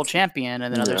Super Bowl champion.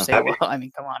 And then others say, well, I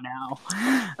mean, come on now.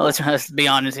 Let's be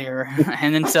honest here.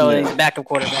 And then so he's a backup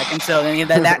quarterback. And so then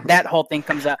that whole thing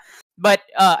comes out. But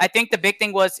I think the big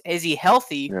thing was, is he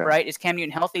healthy, right? Is Cam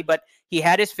Newton healthy? But he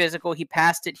had his physical. He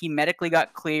passed it. He medically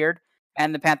got cleared.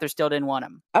 And the Panthers still didn't want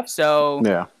him. So,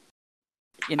 and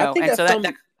so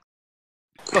that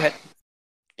go ahead.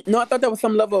 No, I thought there was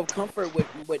some level of comfort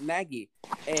with Nagy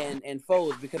and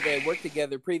Foles because they had worked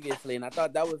together previously, and I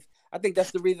think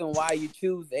that's the reason why you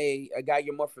choose a guy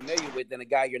you're more familiar with than a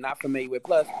guy you're not familiar with.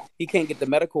 Plus, he can't get the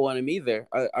medical on him either,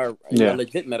 or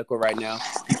legit medical right now.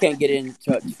 He can't get in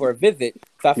for a visit,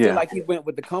 so I feel like he went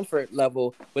with the comfort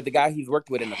level with the guy he's worked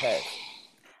with in the past.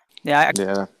 I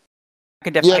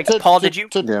can definitely. Paul, did you?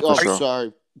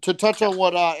 Sorry. To touch on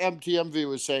what MTMV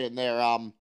was saying there,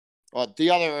 the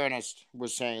other Ernest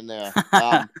was saying there.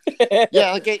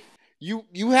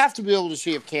 You have to be able to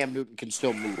see if Cam Newton can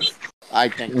still move. I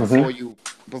think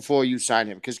before you sign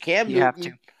him, because Cam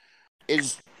Newton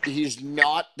he's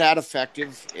not that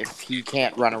effective if he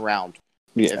can't run around.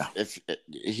 Yeah, that's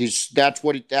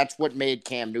what made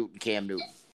Cam Newton.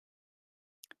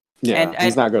 Yeah, and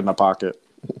he's not good in the pocket.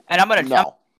 And I'm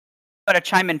gonna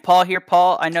chime in, Paul here.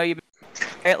 Paul, I know you've been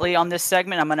quietly on this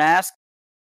segment. I'm gonna ask.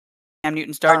 Cam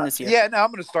Newton starting this year. Yeah, no, I'm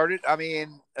going to start it. I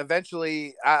mean,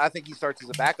 eventually, I think he starts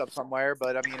as a backup somewhere,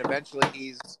 but I mean, eventually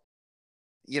he's,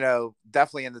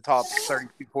 definitely in the top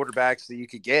 32 quarterbacks that you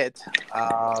could get.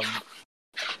 I'm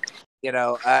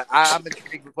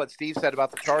intrigued with what Steve said about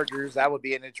the Chargers. That would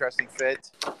be an interesting fit.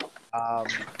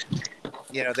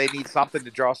 They need something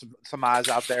to draw some eyes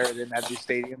out there in that new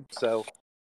stadium. So,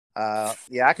 I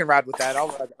can ride with that.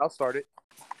 I'll start it.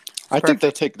 I think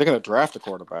they're going to draft a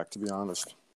quarterback, to be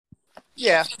honest.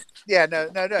 Yeah, no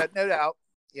doubt.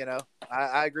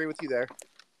 I agree with you there.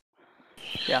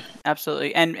 Yeah,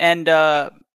 absolutely. And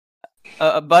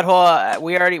Butthole,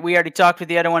 we already talked with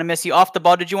you. I don't want to miss you. Off the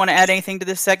ball, did you want to add anything to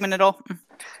this segment at all?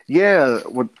 Yeah,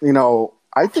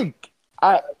 I think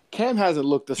Cam hasn't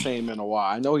looked the same in a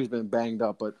while. I know he's been banged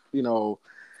up, but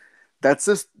that's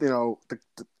just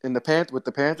with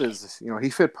the Panthers, he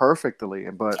fit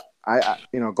perfectly. But I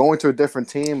going to a different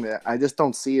team, I just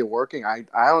don't see it working. I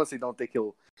honestly don't think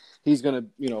he's gonna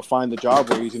find the job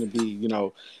where he's gonna be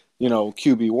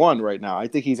QB1 right now. I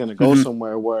think he's gonna go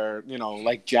somewhere where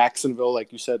like Jacksonville,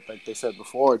 like you said, like they said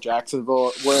before,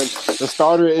 Jacksonville, where the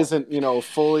starter isn't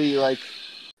fully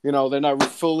they're not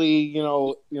fully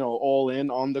all in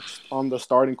on the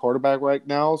starting quarterback right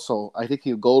now. So I think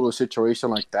he'll go to a situation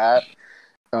like that.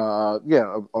 Or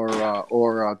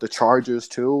the Chargers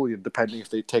too, depending if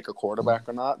they take a quarterback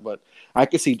or not. But I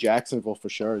could see Jacksonville for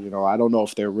sure. I don't know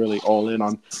if they're really all in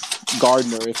on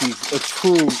Gardner if he's a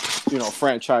true,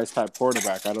 franchise type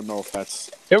quarterback. I don't know if that's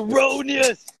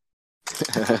erroneous.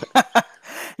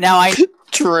 Now I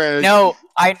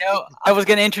know I was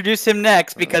going to introduce him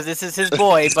next because this is his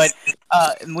boy, but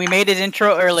we made his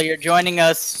intro earlier. Joining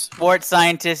us, sports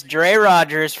scientist Dre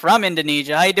Rogers from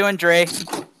Indonesia. How you doing, Dre?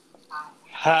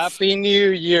 Happy New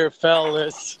Year,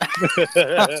 fellas. Good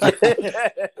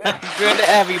to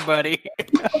have you, buddy.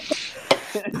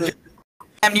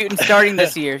 Cam Newton starting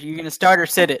this year. You going to start or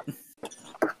sit it?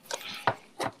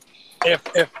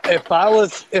 If I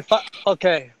was the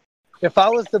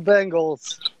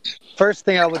Bengals, first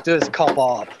thing I would do is call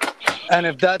Bob. And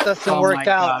if that doesn't work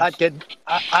out, I'd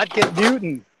get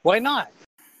Newton. Why not?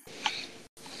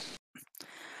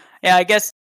 Yeah, I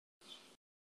guess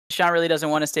Deshaun really doesn't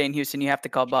want to stay in Houston. You have to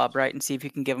call Bob, right, and see if you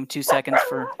can give him 2 seconds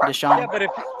for Deshaun. Yeah, but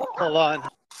hold on.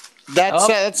 That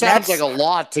sounds like a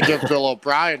lot to give Bill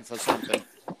O'Brien for something.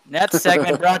 That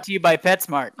segment brought to you by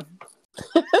PetSmart.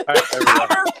 All right, there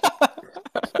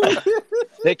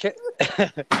we go.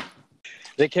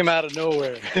 They came out of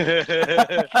nowhere. You're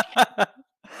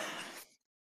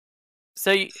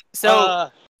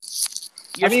starting.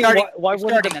 Why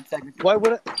wouldn't that segment? Why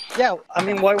wouldn't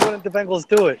the Bengals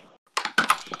do it?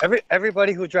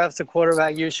 Everybody who drafts a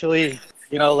quarterback usually,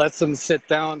 lets them sit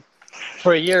down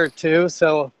for a year or two.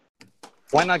 So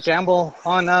why not gamble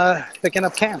on picking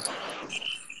up Cam?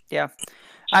 Yeah,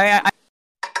 I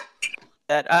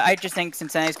just think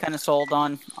Cincinnati's kind of sold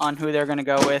on who they're going to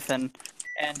go with and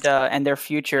their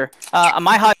future.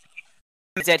 My hot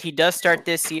is that he does start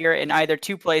this year in either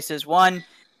two places. One,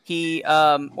 he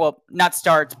not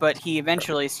starts, but he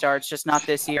eventually starts, just not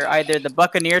this year. Either the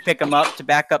Buccaneers pick him up to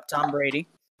back up Tom Brady,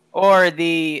 or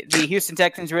the Houston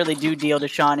Texans really do deal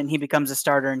Deshaun and he becomes a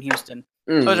starter in Houston.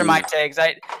 Those are my tags.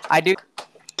 I do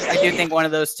think one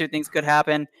of those two things could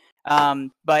happen.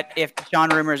 But if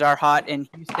Deshaun rumors are hot in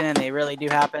Houston and they really do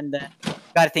happen, then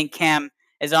got to think Cam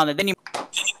is on the then you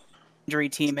injury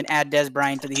team and add Dez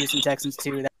Bryant to the Houston Texans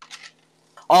too.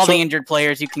 All the injured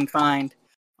players you can find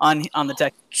on the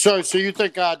Texans. So you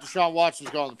think Deshaun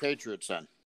Watson's going to the Patriots then?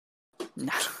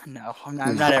 No, I'm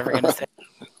not ever going to say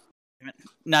it.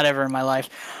 Not ever in my life.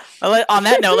 On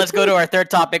that note, let's go to our third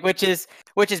topic, which is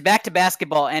back to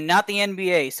basketball and not the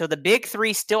NBA. So the Big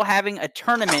Three still having a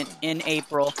tournament in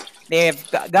April. They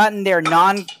have gotten their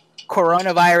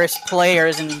non-coronavirus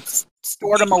players and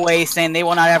stored them away, saying they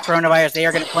will not have coronavirus. They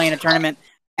are going to play in a tournament.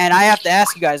 And I have to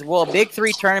ask you guys, will a Big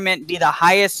Three tournament be the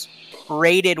highest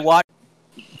rated watch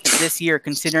this year,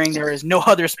 considering there is no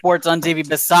other sports on TV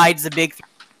besides the Big Three?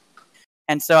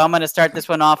 And so I'm going to start this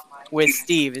one off with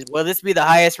Steve. Will this be the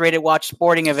highest rated watch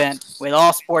sporting event with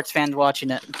all sports fans watching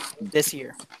it this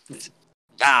year?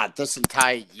 This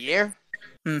entire year?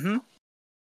 Mm-hmm.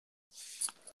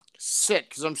 Sick,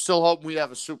 because I'm still hoping we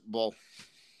have a Super Bowl.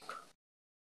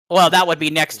 Well, that would be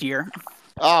next year.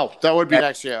 Oh, that would be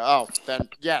next year. Oh, then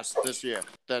yes, this year.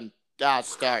 Then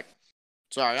start.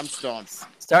 Sorry, I'm stoned.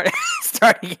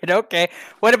 Starting it. Okay.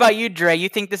 What about you, Dre? You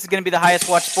think this is going to be the highest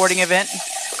watched sporting event?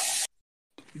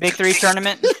 Big Three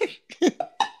tournament?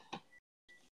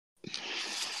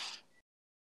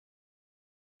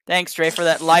 Thanks, Dre, for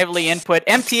that lively input.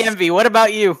 MTMV, what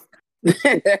about you?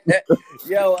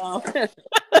 Yo,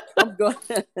 I'm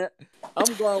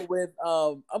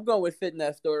going with fitting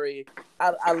that story.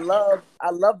 I love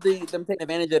them taking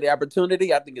advantage of the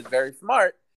opportunity. I think it's very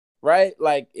smart, right?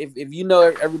 Like if you know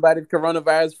everybody's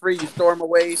coronavirus free, you store them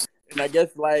away, and I guess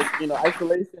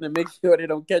isolation and make sure they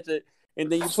don't catch it,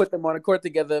 and then you put them on a court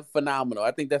together. Phenomenal.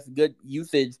 I think that's good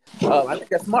usage. I think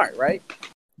that's smart, right?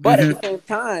 But at the same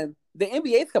time, the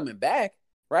NBA is coming back,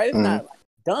 right? It's not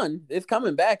done. It's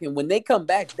coming back, and when they come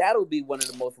back, that'll be one of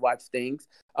the most watched things.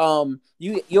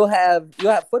 You'll have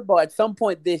football at some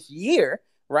point this year,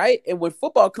 right? And when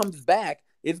football comes back,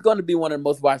 it's going to be one of the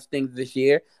most watched things this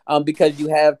year. Because you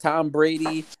have Tom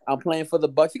Brady playing for the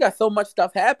Bucs. You got so much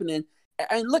stuff happening,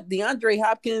 and look, DeAndre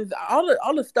Hopkins,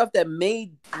 all the stuff that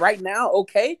made right now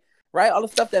okay. Right, all the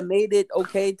stuff that made it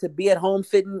okay to be at home,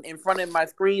 sitting in front of my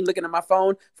screen, looking at my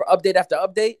phone for update after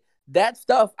update. That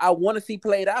stuff I want to see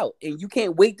played out, and you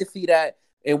can't wait to see that.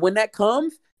 And when that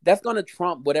comes, that's going to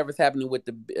trump whatever's happening with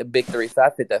the Big Three. So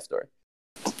I fit that story.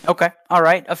 Okay, all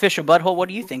right. Official Butthole, what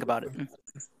do you think about it?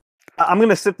 I'm going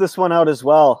to sit this one out as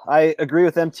well. I agree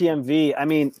with MTMV. I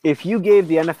mean, if you gave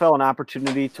the NFL an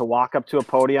opportunity to walk up to a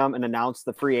podium and announce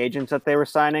the free agents that they were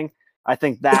signing, I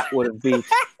think that would have beat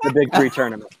the Big Three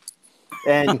tournament.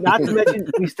 And not to mention,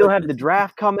 we still have the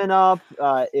draft coming up.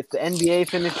 If the NBA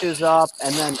finishes up,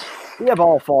 and then we have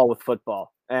all fall with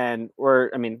football. And we're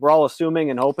all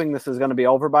assuming and hoping this is going to be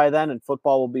over by then, and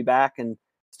football will be back and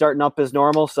starting up as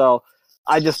normal. So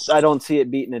I don't see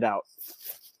it beating it out.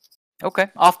 Okay,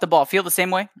 off the ball. Feel the same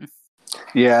way?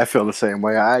 Yeah, I feel the same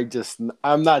way.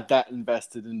 I'm not that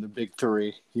invested in the Big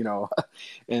Three,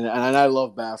 and I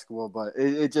love basketball, but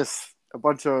it just a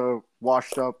bunch of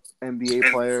washed up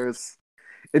NBA players.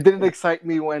 It didn't excite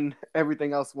me when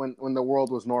everything else when the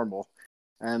world was normal,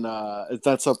 and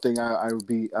that's something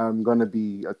I'm going to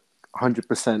be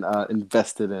 100%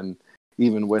 invested in,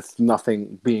 even with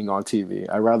nothing being on TV.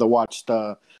 I'd rather watch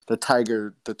the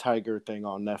tiger thing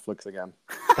on Netflix again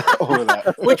over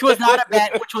that. Which was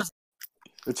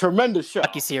a tremendous show.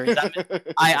 Series.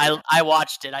 I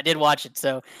watched it. I did watch it,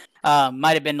 so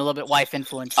might have been a little bit wife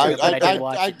influenced. But I did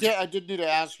watch it. I did need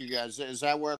to ask you guys: is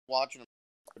that worth watching?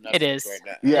 It is. Right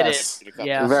now? Yes. It is.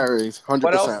 Yeah. Very. 100%.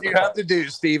 What else do you have to do,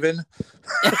 Steven?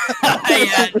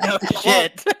 Yeah, no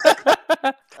shit.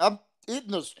 I'm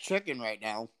eating this chicken right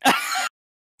now.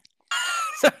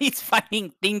 So he's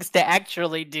finding things to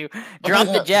actually do. Drop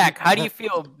the jack. How do you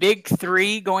feel? Big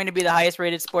Three going to be the highest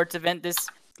rated sports event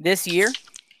this year?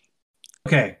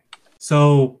 Okay,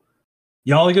 so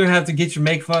y'all are gonna have to get your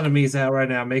make fun of me's out right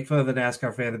now. Make fun of the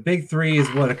NASCAR fan. The Big Three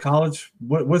is what, a college?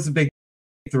 What's the Big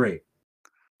Three?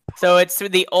 So it's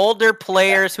the older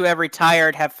players who have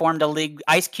retired have formed a league.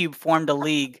 Ice Cube formed a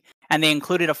league, and they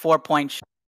included a 4-point shot.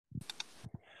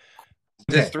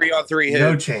 Just 3-on-3 hit.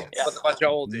 No chance. With a bunch of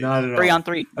old dudes. Not at all.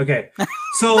 3-on-3. Okay,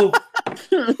 so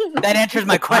that answers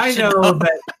my question.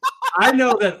 I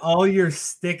know that all you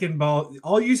stick and ball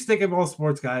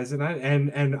sports guys, and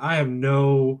I am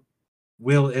no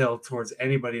will ill towards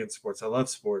anybody in sports. I love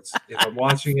sports. If I'm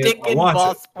watching it, Stick I'll and watch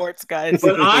ball it. sports guys.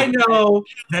 But I know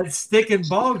that stick and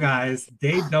ball guys,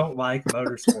 they don't like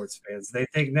motorsports fans. They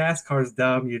think NASCAR's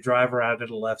dumb. You drive around in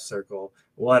a left circle,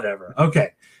 whatever. Okay,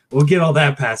 we'll get all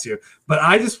that past you. But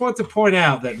I just want to point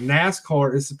out that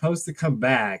NASCAR is supposed to come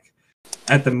back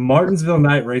at the Martinsville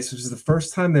Night Race, which is the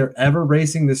first time they're ever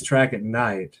racing this track at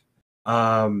night.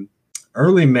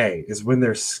 Early May is when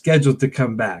they're scheduled to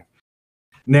come back.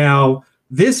 Now,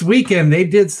 this weekend, they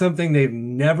did something they've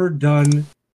never done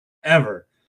ever,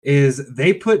 is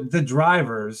they put the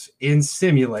drivers in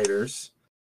simulators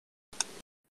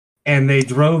and they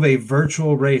drove a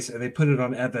virtual race and they put it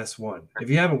on FS1. If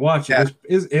you haven't watched it,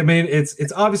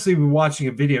 it's obviously we're watching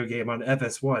a video game on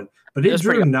FS1, but it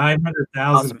drew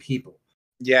 900,000 people.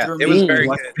 Yeah, it was very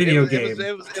good. Video game,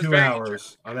 it was 2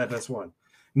 hours on FS1.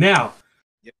 Now,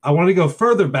 I want to go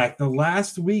further back. The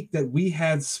last week that we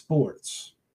had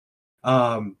sports,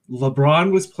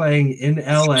 LeBron was playing in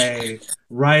LA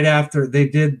right after they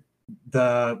did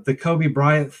the Kobe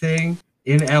Bryant thing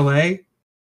in LA.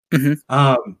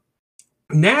 Mm-hmm.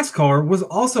 NASCAR was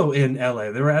also in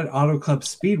LA. They were at Auto Club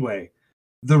Speedway.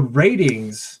 The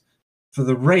ratings for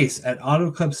the race at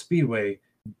Auto Club Speedway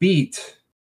beat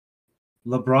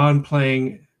LeBron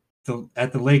playing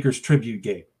at the Lakers tribute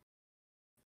game.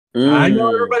 I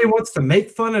know everybody wants to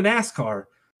make fun of NASCAR,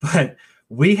 but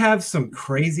we have some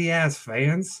crazy ass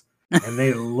fans and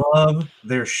they love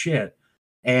their shit.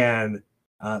 And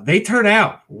they turn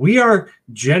out. We are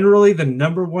generally the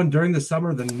number one during the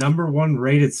summer, the number one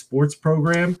rated sports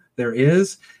program there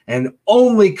is, and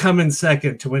only coming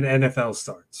second to when NFL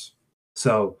starts.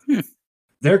 So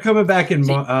they're coming back in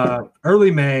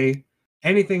early May.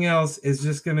 Anything else is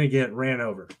just going to get ran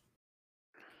over.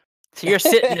 So you're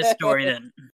sitting this story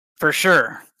then, for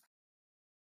sure.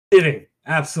 Sitting,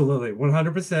 absolutely,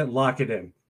 100%. Lock it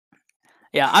in.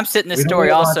 Yeah, I'm sitting this story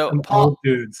also. Paul,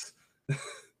 dudes.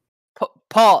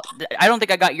 Paul, I don't think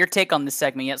I got your take on this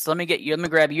segment yet, so let me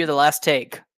grab you the last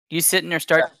take. You sitting there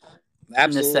start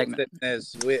this segment.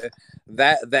 The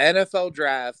NFL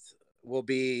draft will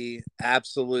be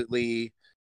absolutely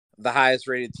the highest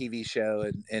rated TV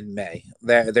show in May.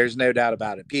 There's no doubt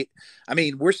about it. I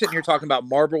mean, we're sitting here talking about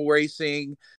marble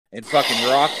racing and fucking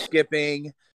rock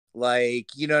skipping. Like,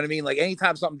 you know what I mean? Like,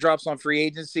 anytime something drops on free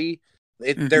agency,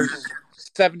 there's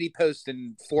 70 posts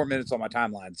in 4 minutes on my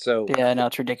timeline. So yeah, no,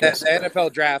 it's ridiculous. The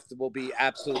NFL draft will be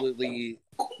absolutely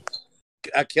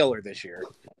a killer this year.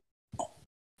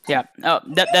 Yeah,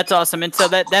 that's awesome. And so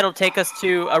that'll take us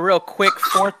to a real quick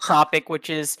fourth topic,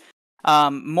 which is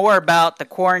more about the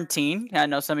quarantine. I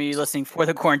know some of you listening for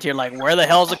the quarantine are like, where the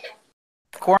hell's the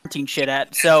quarantine shit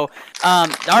at? So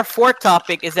our fourth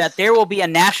topic is that there will be a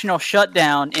national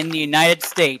shutdown in the United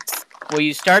States. Will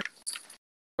you start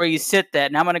where you sit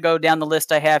that? And I'm going to go down the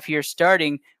list I have here,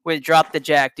 starting with Drop the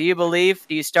Jack. Do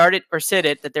you start it or sit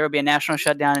it that there will be a national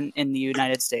shutdown in the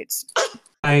United States?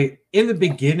 In the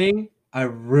beginning, I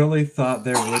really thought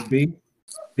there would be,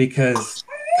 because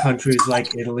countries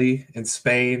like Italy and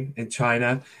Spain and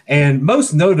China, and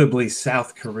most notably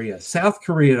South Korea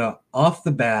off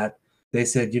the bat, they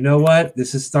said, you know what?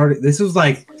 This was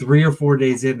like 3 or 4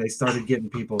 days in, they started getting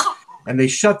people, and they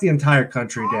shut the entire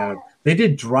country down. They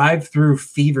did drive-through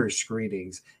fever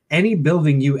screenings. Any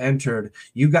building you entered,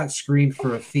 you got screened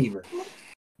for a fever.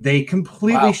 They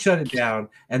completely shut it down,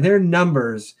 and their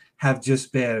numbers have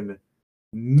just been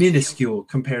minuscule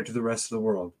compared to the rest of the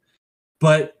world.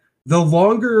 But the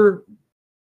longer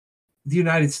the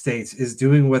United States is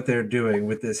doing what they're doing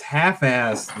with this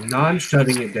half-assed,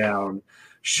 non-shutting it down,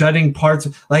 shutting parts,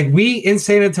 like we in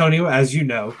San Antonio, as you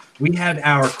know, we had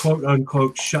our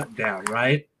quote-unquote shutdown,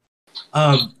 right?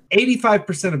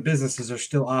 85% of businesses are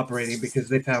still operating because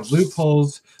they found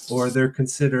loopholes, or they're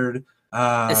considered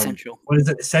essential. What is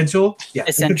it? Essential? Yeah,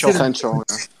 essential.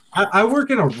 I work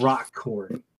in a rock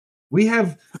quarry. We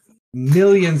have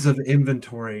millions of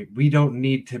inventory. We don't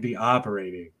need to be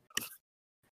operating.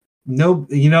 No,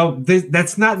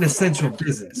 that's not an essential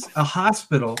business. A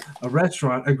hospital, a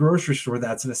restaurant, a grocery store,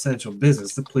 that's an essential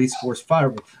business. The police force,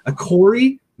 fire, a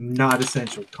quarry, not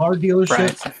essential. Car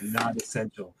dealerships, not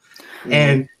essential.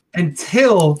 And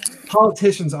until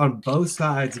politicians on both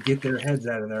sides get their heads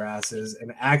out of their asses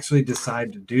and actually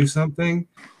decide to do something,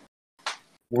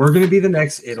 we're going to be the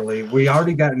next Italy. We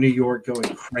already got New York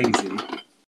going crazy.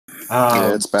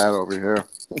 Yeah, it's bad over here.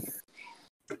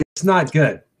 It's not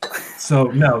good. So,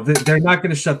 no, they're not going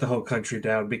to shut the whole country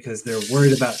down because they're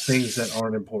worried about things that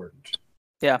aren't important.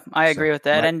 Yeah, I agree with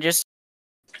that. Right. And just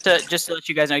to let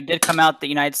you guys know, it did come out that the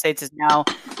United States is now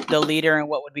the leader in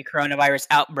what would be coronavirus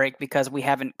outbreak because we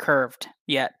haven't curved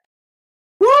yet.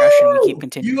 We keep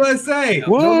continuing. USA.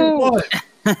 Woo!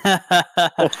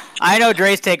 I know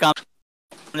Dre's take on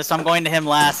this, so I'm going to him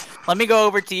last. Let me go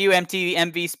over to you,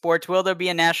 MV Sports. Will there be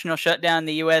a national shutdown in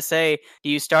the USA? Do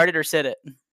you start it or sit it?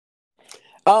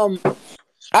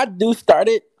 I do start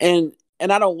it, and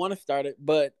I don't want to start it,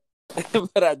 but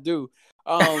but I do.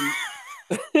 And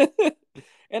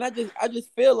I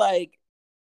just feel like,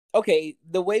 okay,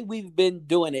 the way we've been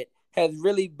doing it has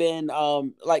really been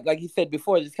like you said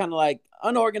before, just kind of like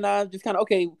unorganized, just kind of,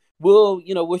 okay, we'll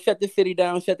shut this city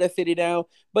down, shut that city down.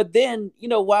 But then,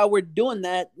 while we're doing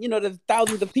that, there's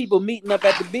thousands of people meeting up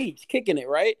at the beach, kicking it,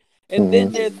 right? And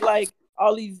then there's like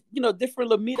all these, different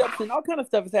little meetups and all kind of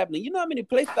stuff is happening. You know how many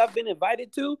places I've been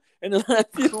invited to in the last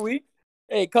few weeks?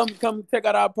 Hey, come check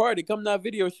out our party. Come to our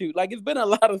video shoot. Like, it's been a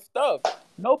lot of stuff.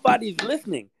 Nobody's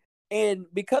listening. And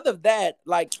because of that,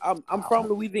 like, I'm from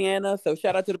Louisiana, so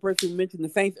shout out to the person who mentioned the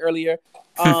Saints earlier.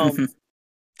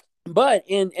 But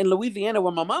in Louisiana,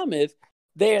 where my mom is,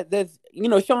 there's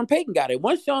Sean Payton got it.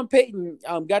 Once Sean Payton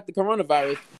got the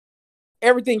coronavirus,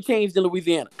 everything changed in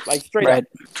Louisiana, like straight up,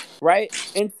 right?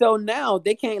 And so now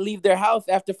they can't leave their house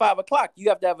after 5 o'clock. You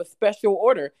have to have a special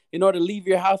order in order to leave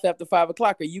your house after 5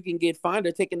 o'clock, or you can get fined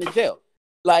or taken to jail.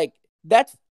 Like,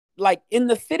 that's like in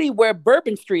the city where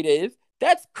Bourbon Street is.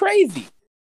 That's crazy.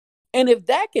 And if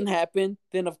that can happen,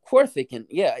 then of course it can.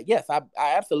 Yes, I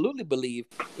absolutely believe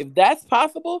if that's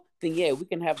possible, then yeah, we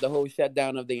can have the whole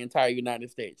shutdown of the entire United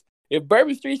States. If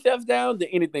Bourbon Street shuts down, then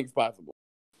anything's possible.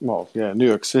 Well, yeah, New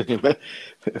York City. But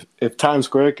if Times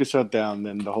Square could shut down,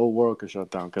 then the whole world could shut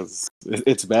down because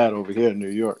it's bad over here in New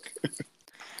York.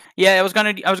 Yeah, I was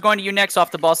going to you next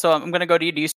off the ball, so I'm going to go to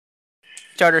you. Do you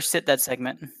start or sit that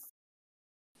segment?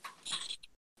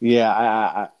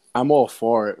 Yeah, I'm all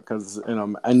for it because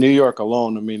in New York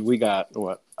alone, I mean, we got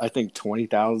I think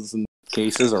 20,000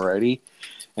 cases already,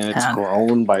 and it's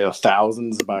grown by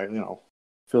thousands.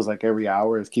 Feels like every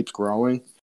hour it keeps growing.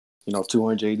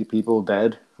 280 people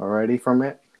dead already from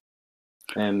it,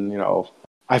 and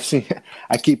I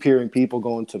keep hearing people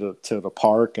going to the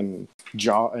park and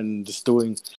just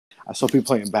doing. I saw people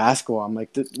playing basketball. I'm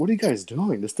like, what are you guys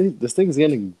doing? This thing's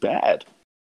getting bad.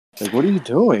 Like, what are you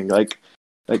doing? Like.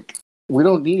 We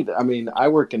don't need. I mean, I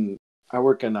work in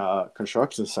a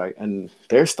construction site, and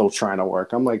they're still trying to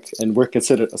work. I'm like, and we're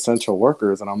considered essential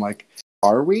workers, and I'm like,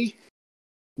 are we?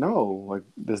 No, like,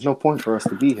 there's no point for us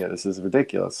to be here. This is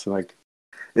ridiculous. Like,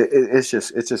 it's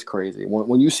just crazy.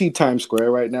 When you see Times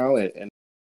Square right now, and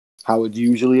how it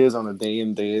usually is on a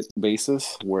day-in-day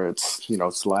basis, where it's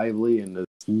it's lively and there's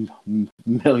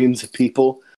millions of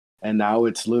people, and now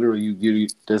it's literally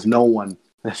there's no one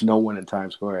in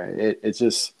Times Square.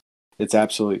 It's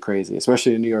absolutely crazy,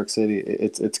 especially in New York City.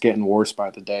 It's getting worse by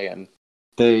the day, and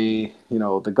the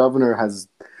governor has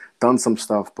done some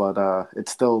stuff, but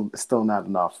it's still not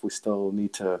enough. We still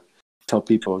need to tell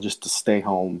people just to stay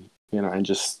home, and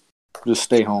just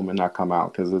stay home and not come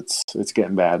out because it's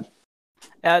getting bad.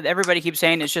 Everybody keeps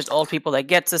saying it's just old people that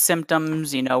gets the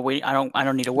symptoms. I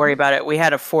don't need to worry about it. We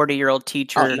had a 40-year-old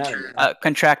teacher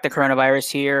contract the coronavirus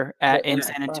here in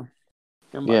San Antonio.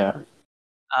 Yeah.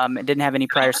 It didn't have any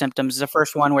prior symptoms. It's the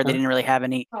first one where they didn't really have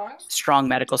any strong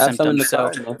medical symptoms.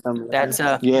 So that's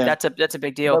a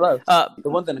big deal.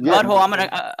 Butthole, I'm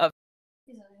gonna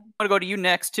go to you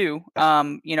next too.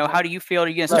 How do you feel? Are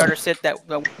you gonna start or sit that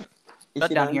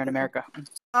shutdown here in America?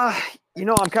 I'm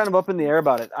kind of up in the air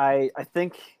about it. I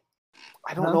think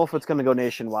I don't know if it's gonna go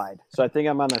nationwide. So I think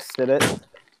I'm gonna sit it.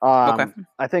 Okay.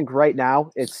 I think right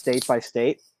now it's state by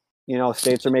state.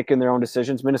 States are making their own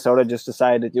decisions. Minnesota just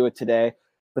decided to do it today.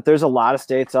 But there's a lot of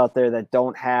states out there that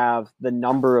don't have the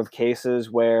number of cases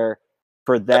where,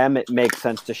 for them, it makes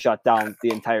sense to shut down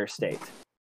the entire state.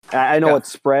 I know it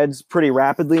spreads pretty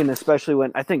rapidly, and especially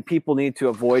when I think people need to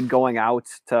avoid going out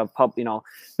to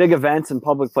big events and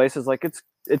public places. Like it's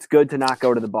good to not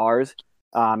go to the bars.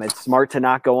 It's smart to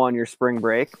not go on your spring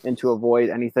break and to avoid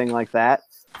anything like that.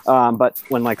 But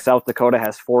when like South Dakota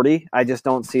has 40, I just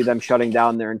don't see them shutting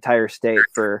down their entire state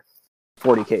for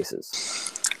 40 cases.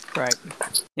 Right.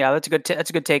 Yeah, that's a good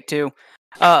take too.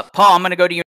 Paul, I'm going to go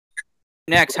to you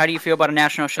next. How do you feel about a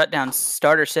national shutdown?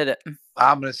 Start or sit it?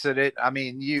 I'm going to sit it. I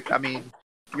mean,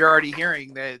 you're already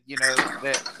hearing that,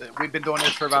 that we've been doing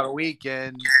this for about a week,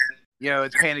 and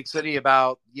it's Panic City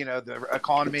about the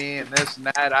economy and this and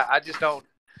that. I just don't.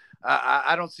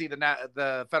 I don't see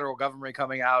the federal government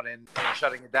coming out and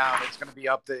shutting it down. It's going to be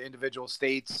up to individual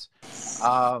states.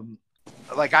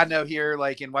 Like I know here,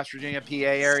 like in West Virginia, PA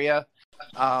area.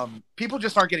 People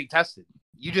just aren't getting tested.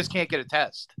 You just can't get a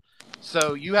test.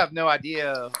 So you have no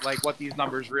idea like what these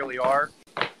numbers really are.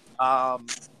 So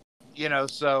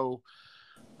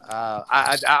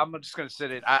I'm just going to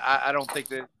sit it. I don't think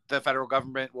that the federal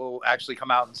government will actually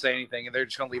come out and say anything, and they're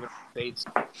just going to leave it in states.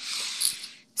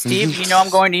 Steve, you know I'm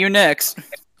going to you next.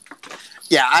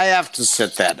 Yeah, I have to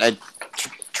sit that.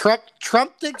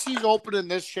 Trump thinks he's opening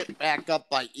this shit back up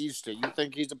by Easter. You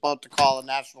think he's about to call a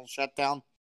national shutdown?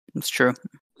 It's true.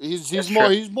 He's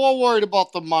more worried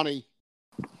about the money.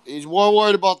 He's more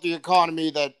worried about the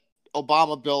economy that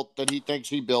Obama built that he thinks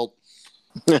he built.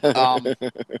 Than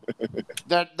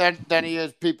he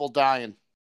is people dying.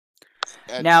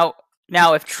 And Now,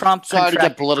 if Trump sorry to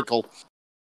get political.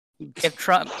 If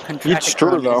Trump contracted It's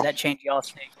true, COVID, though. does that change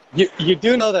y'all's take? You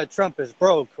do know that Trump is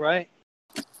broke, right?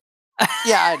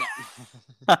 Yeah,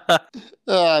 I know.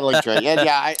 I like Dre.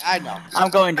 Yeah, I know. I'm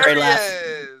going Dre There he last.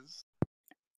 is.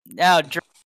 Now, Dre,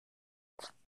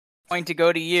 going to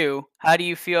go to you. How do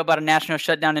you feel about a national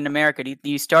shutdown in America? Do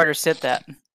you start or sit that?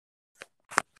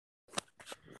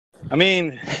 I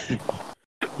mean,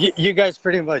 you guys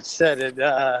pretty much said it.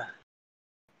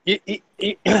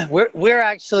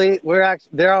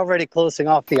 They're already closing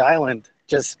off the island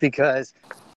just because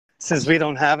since we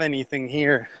don't have anything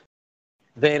here,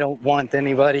 they don't want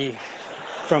anybody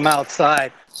from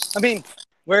outside. I mean,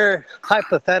 we're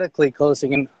hypothetically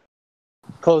closing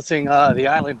the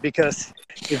island because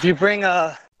if you bring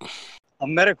a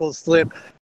medical slip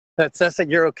that says that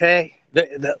you're okay,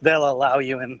 they'll allow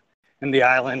you in the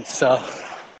island. So,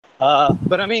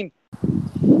 but I mean,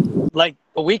 like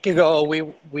a week ago,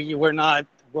 we were not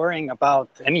worrying about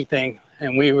anything,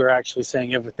 and we were actually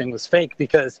saying everything was fake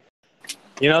because,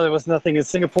 there was nothing in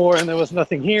Singapore and there was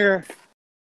nothing here.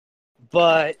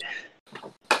 But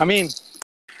I mean,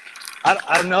 I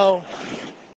don't know.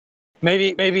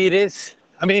 Maybe it is.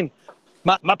 I mean,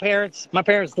 my parents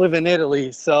live in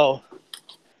Italy, so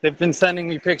they've been sending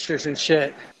me pictures and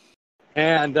shit,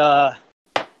 and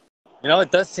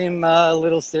it does seem a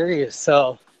little serious.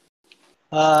 So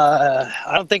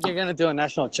I don't think you're gonna do a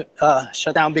national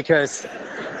shutdown because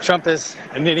Trump is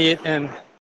an idiot and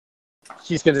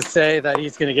he's gonna say that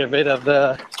he's gonna get rid of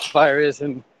the virus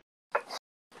and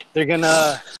they're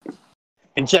gonna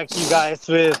inject you guys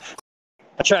with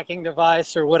a tracking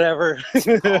device or whatever.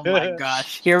 Oh my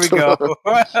gosh! Here we go.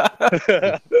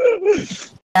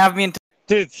 Have me,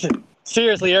 dude.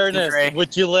 Seriously, Ernest,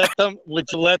 would you let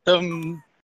them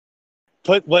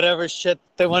put whatever shit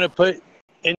they want to put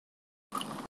in?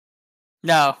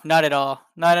 No, not at all.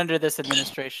 Not under this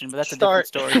administration, but that's a different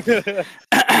story.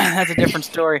 That's a different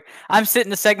story. I'm sitting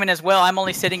the segment as well. I'm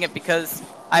only sitting it because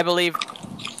I believe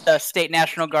the state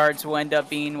National Guards will end up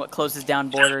being what closes down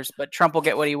borders, but Trump will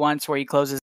get what he wants where he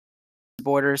closes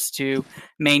borders to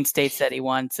main states that he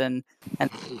wants and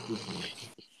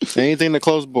anything to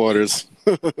close borders.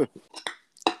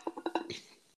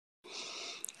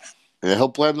 Yeah, he'll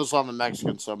blame this on the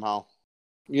Mexicans somehow.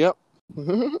 Yep.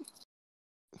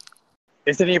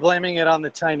 Isn't he blaming it on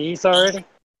the Chinese already?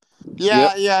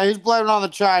 Yeah, yeah, he's blaming it on the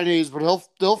Chinese, but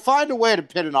he'll find a way to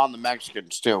pin it on the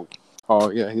Mexicans too. Oh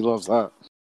yeah, he loves that.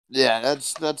 Yeah,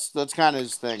 that's kind of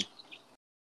his thing.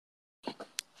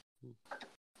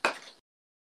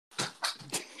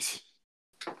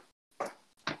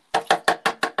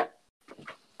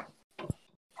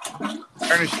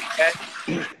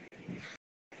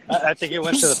 I think he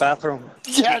went to the bathroom.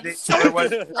 Yeah, There was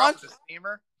the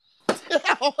steamer.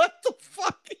 Yeah, what the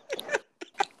fuck?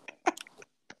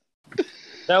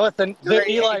 That was the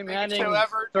Eli Manning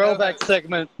throwback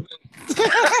segment.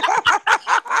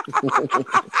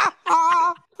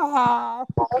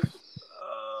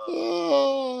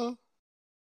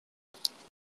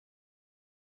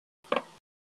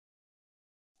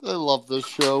 I love this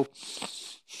show.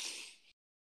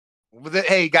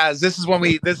 Hey guys, this is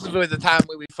really the time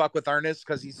when we fuck with Ernest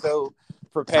because he's so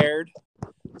prepared.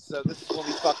 So this is when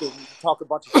we fucking talk a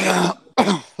bunch of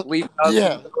shit. Leave us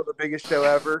the biggest show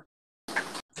ever.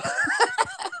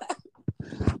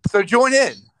 So join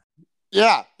in.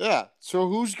 Yeah, yeah. So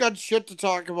who's got shit to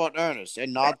talk about Ernest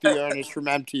and not the Ernest from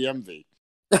MTMV?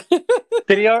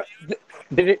 Did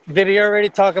he already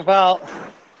talk about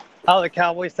how the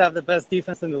Cowboys have the best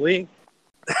defense in the league?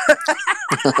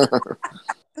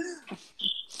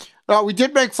 No, we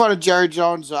did make fun of Jerry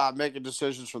Jones making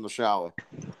decisions from the shower.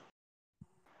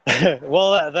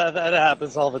 Well, that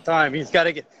happens all the time. He's got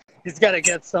to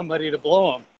get somebody to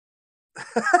blow him.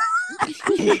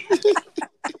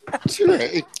 That's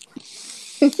right.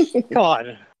 Come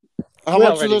on. How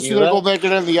much of this you gonna go make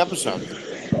it in the episode?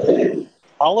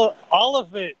 All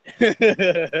of it.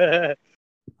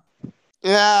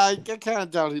 Yeah, I kind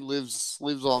of doubt he leaves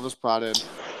all this part in.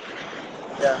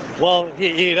 Yeah. Well,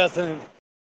 he doesn't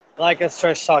like us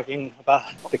trash talking about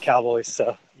the Cowboys,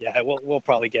 so yeah, we'll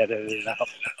probably get it out.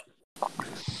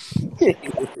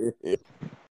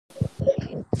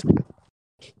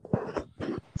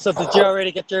 So did you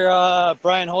already get your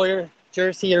Brian Hoyer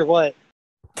jersey or what?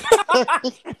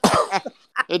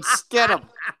 It's Stidham.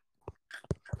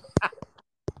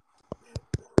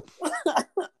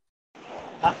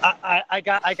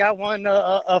 I got one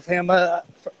of him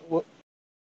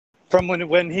from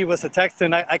when he was a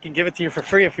Texan. I can give it to you for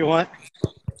free if you want.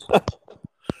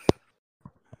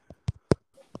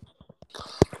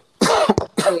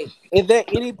 Hey, is there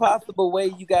any possible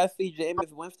way you guys see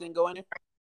Jameis Winston going in?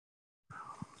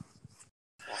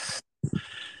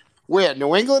 Where,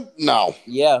 New England? No.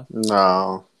 Yeah.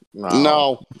 No.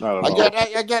 No. Not at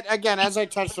all. Again, as I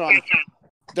touched on,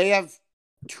 they have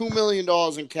 $2 million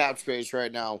in cap space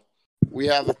right now. We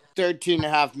have a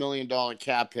 $13.5 million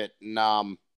cap hit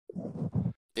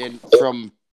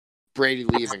from Brady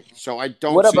leaving. So I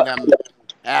don't see them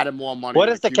adding more money. What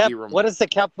is the cap? What is the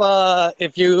cap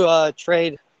if you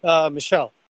trade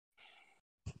Michelle?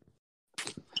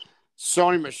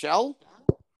 Sony Michelle?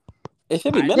 It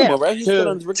should be minimal, right? He's still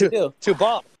on his rookie deal. To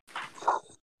Bob.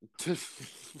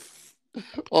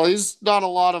 Well, he's not a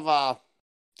lot of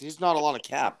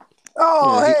cap.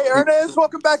 Oh, hey, Ernest,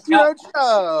 welcome back to your own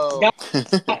show.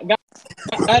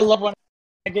 I love when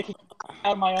I get to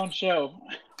have my own show.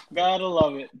 Gotta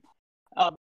love it.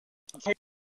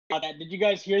 Did you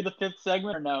guys hear the 5th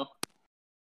segment or no?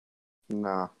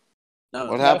 No.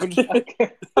 What happened?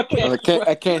 Okay.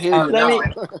 I can't hear you now.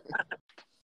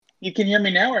 You can hear me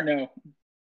now or no?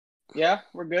 Yeah,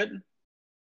 we're good.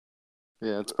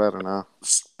 Yeah, it's better now.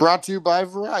 Brought to you by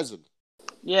Verizon.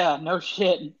 Yeah, no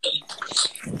shit.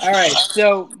 All right,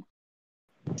 so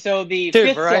the Dude,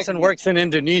 5th Verizon segment, works in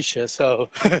Indonesia, so.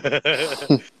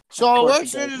 So it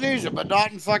works in Indonesia, but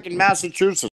not in fucking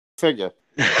Massachusetts. Figure.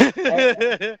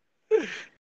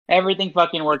 everything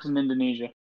fucking works in Indonesia.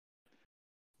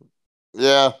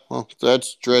 Yeah, well,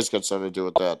 Dre's got something to do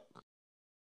with that.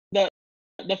 The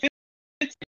 5th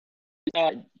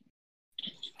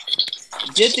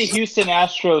did the Houston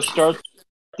Astros start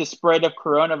the spread of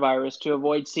coronavirus to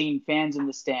avoid seeing fans in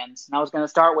the stands? And I was going to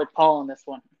start with Paul on this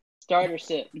one. Start or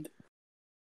sit?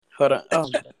 Hold on. Oh.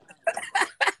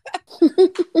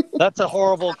 That's a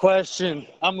horrible question.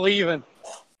 I'm leaving.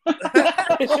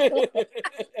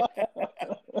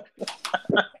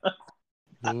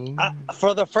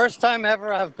 For the first time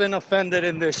ever, I've been offended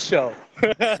in this show.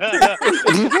 I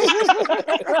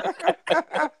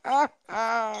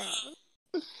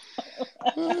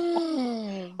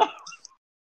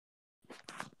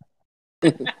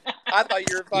thought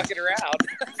you were fucking around.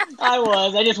 I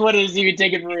was. I just wanted to see you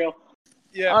take it for real.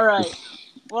 Yeah. All right.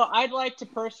 Well, I'd like to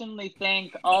personally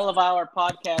thank all of our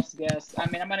podcast guests. I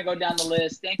mean, I'm going to go down the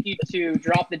list. Thank you to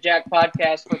Drop the Jack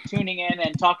podcast for tuning in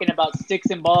and talking about sticks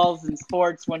and balls and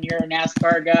sports when you're a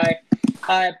NASCAR guy.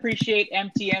 I appreciate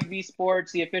MTMV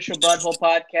Sports, the official Butthole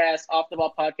podcast, Off the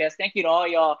Ball podcast. Thank you to all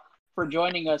y'all for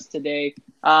joining us today.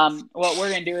 What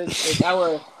we're going to do is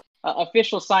our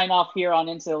official sign off here on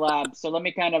Into the Lab. So let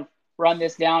me kind of run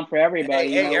this down for everybody.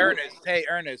 Hey,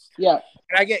 Ernest. Yeah.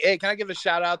 Can I give a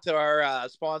shout out to our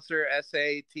sponsor,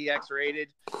 SATX Rated?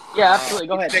 Yeah, absolutely.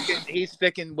 Go ahead. He's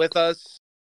sticking with us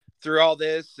through all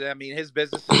this. I mean, his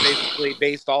business is basically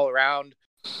based all around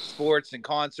sports and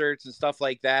concerts and stuff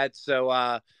like that. So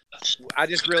I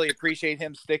just really appreciate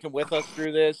him sticking with us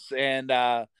through this. And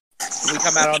when we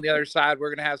come out on the other side, we're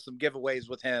going to have some giveaways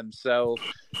with him. So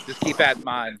just keep that in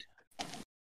mind.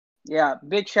 Yeah,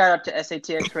 big shout out to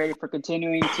SATX Rated for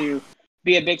continuing to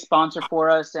be a big sponsor for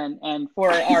us, and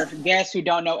for our guests who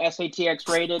don't know SATX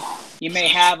Rated, you may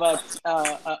have a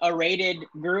rated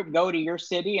group go to your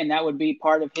city, and that would be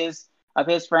part of his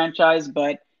franchise.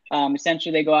 But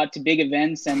essentially, they go out to big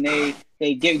events and they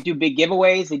do big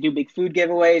giveaways, they do big food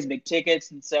giveaways, big tickets,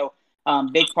 and so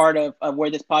big part of where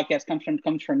this podcast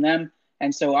comes from them,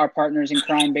 and so our partners in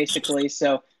crime basically.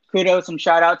 So kudos and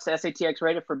shout outs to SATX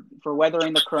Rated for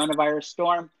weathering the coronavirus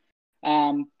storm.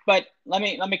 But let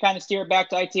me kind of steer it back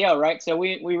to ITL, right? So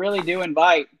we really do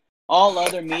invite all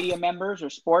other media members or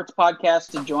sports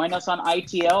podcasts to join us on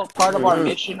ITL. Part of our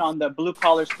mission on the Blue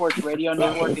Collar Sports Radio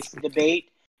Network is to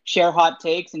debate, share hot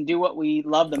takes, and do what we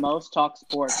love the most, talk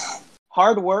sports.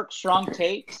 Hard work, strong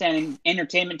takes, and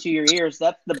entertainment to your ears.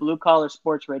 That's the Blue Collar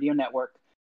Sports Radio Network.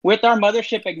 With our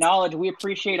mothership acknowledged, we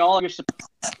appreciate all of your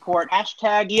support.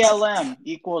 Hashtag ELM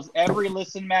equals every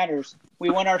listen matters.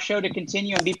 We want our show to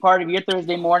continue and be part of your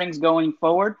Thursday mornings going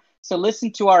forward. So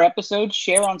listen to our episodes,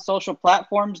 share on social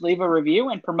platforms, leave a review,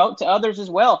 and promote to others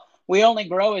as well. We only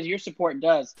grow as your support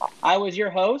does. I was your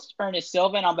host, Ernest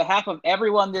Silva, and on behalf of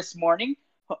everyone this morning,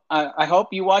 I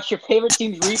hope you watch your favorite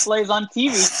team's replays on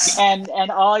TV, and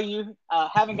all you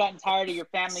haven't gotten tired of your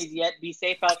families yet. Be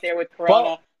safe out there with Corona.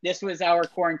 Well, this was our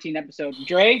quarantine episode.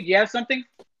 Dre, do you have something?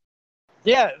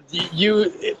 Yeah,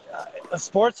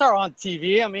 sports are on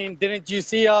TV. I mean, didn't you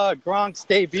see Gronk's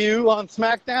debut on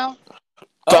SmackDown?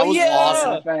 That was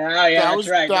awesome. Oh, yeah, that was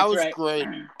right. great.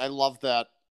 I love that.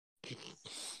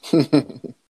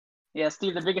 Yeah,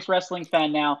 Steve, the biggest wrestling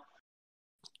fan now.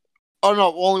 Oh,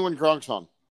 no, only when Gronk's on.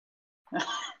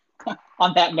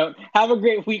 On that note, have a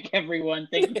great week, everyone.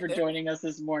 Thank you for joining us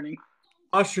this morning.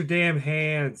 Wash your damn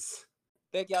hands.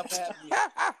 Thank y'all for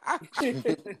having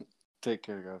me. Take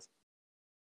care, guys.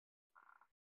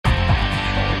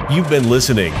 You've been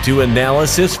listening to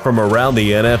analysis from around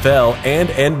the NFL and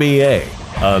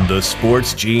NBA on the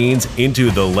Sports Genes Into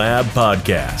the Lab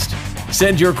podcast.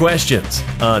 Send your questions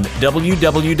on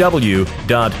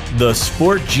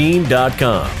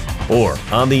www.thesportgene.com or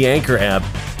on the Anchor app,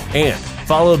 and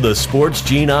follow the Sports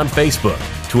Gene on Facebook,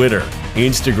 Twitter,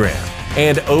 Instagram,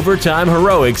 and Overtime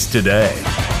Heroics today.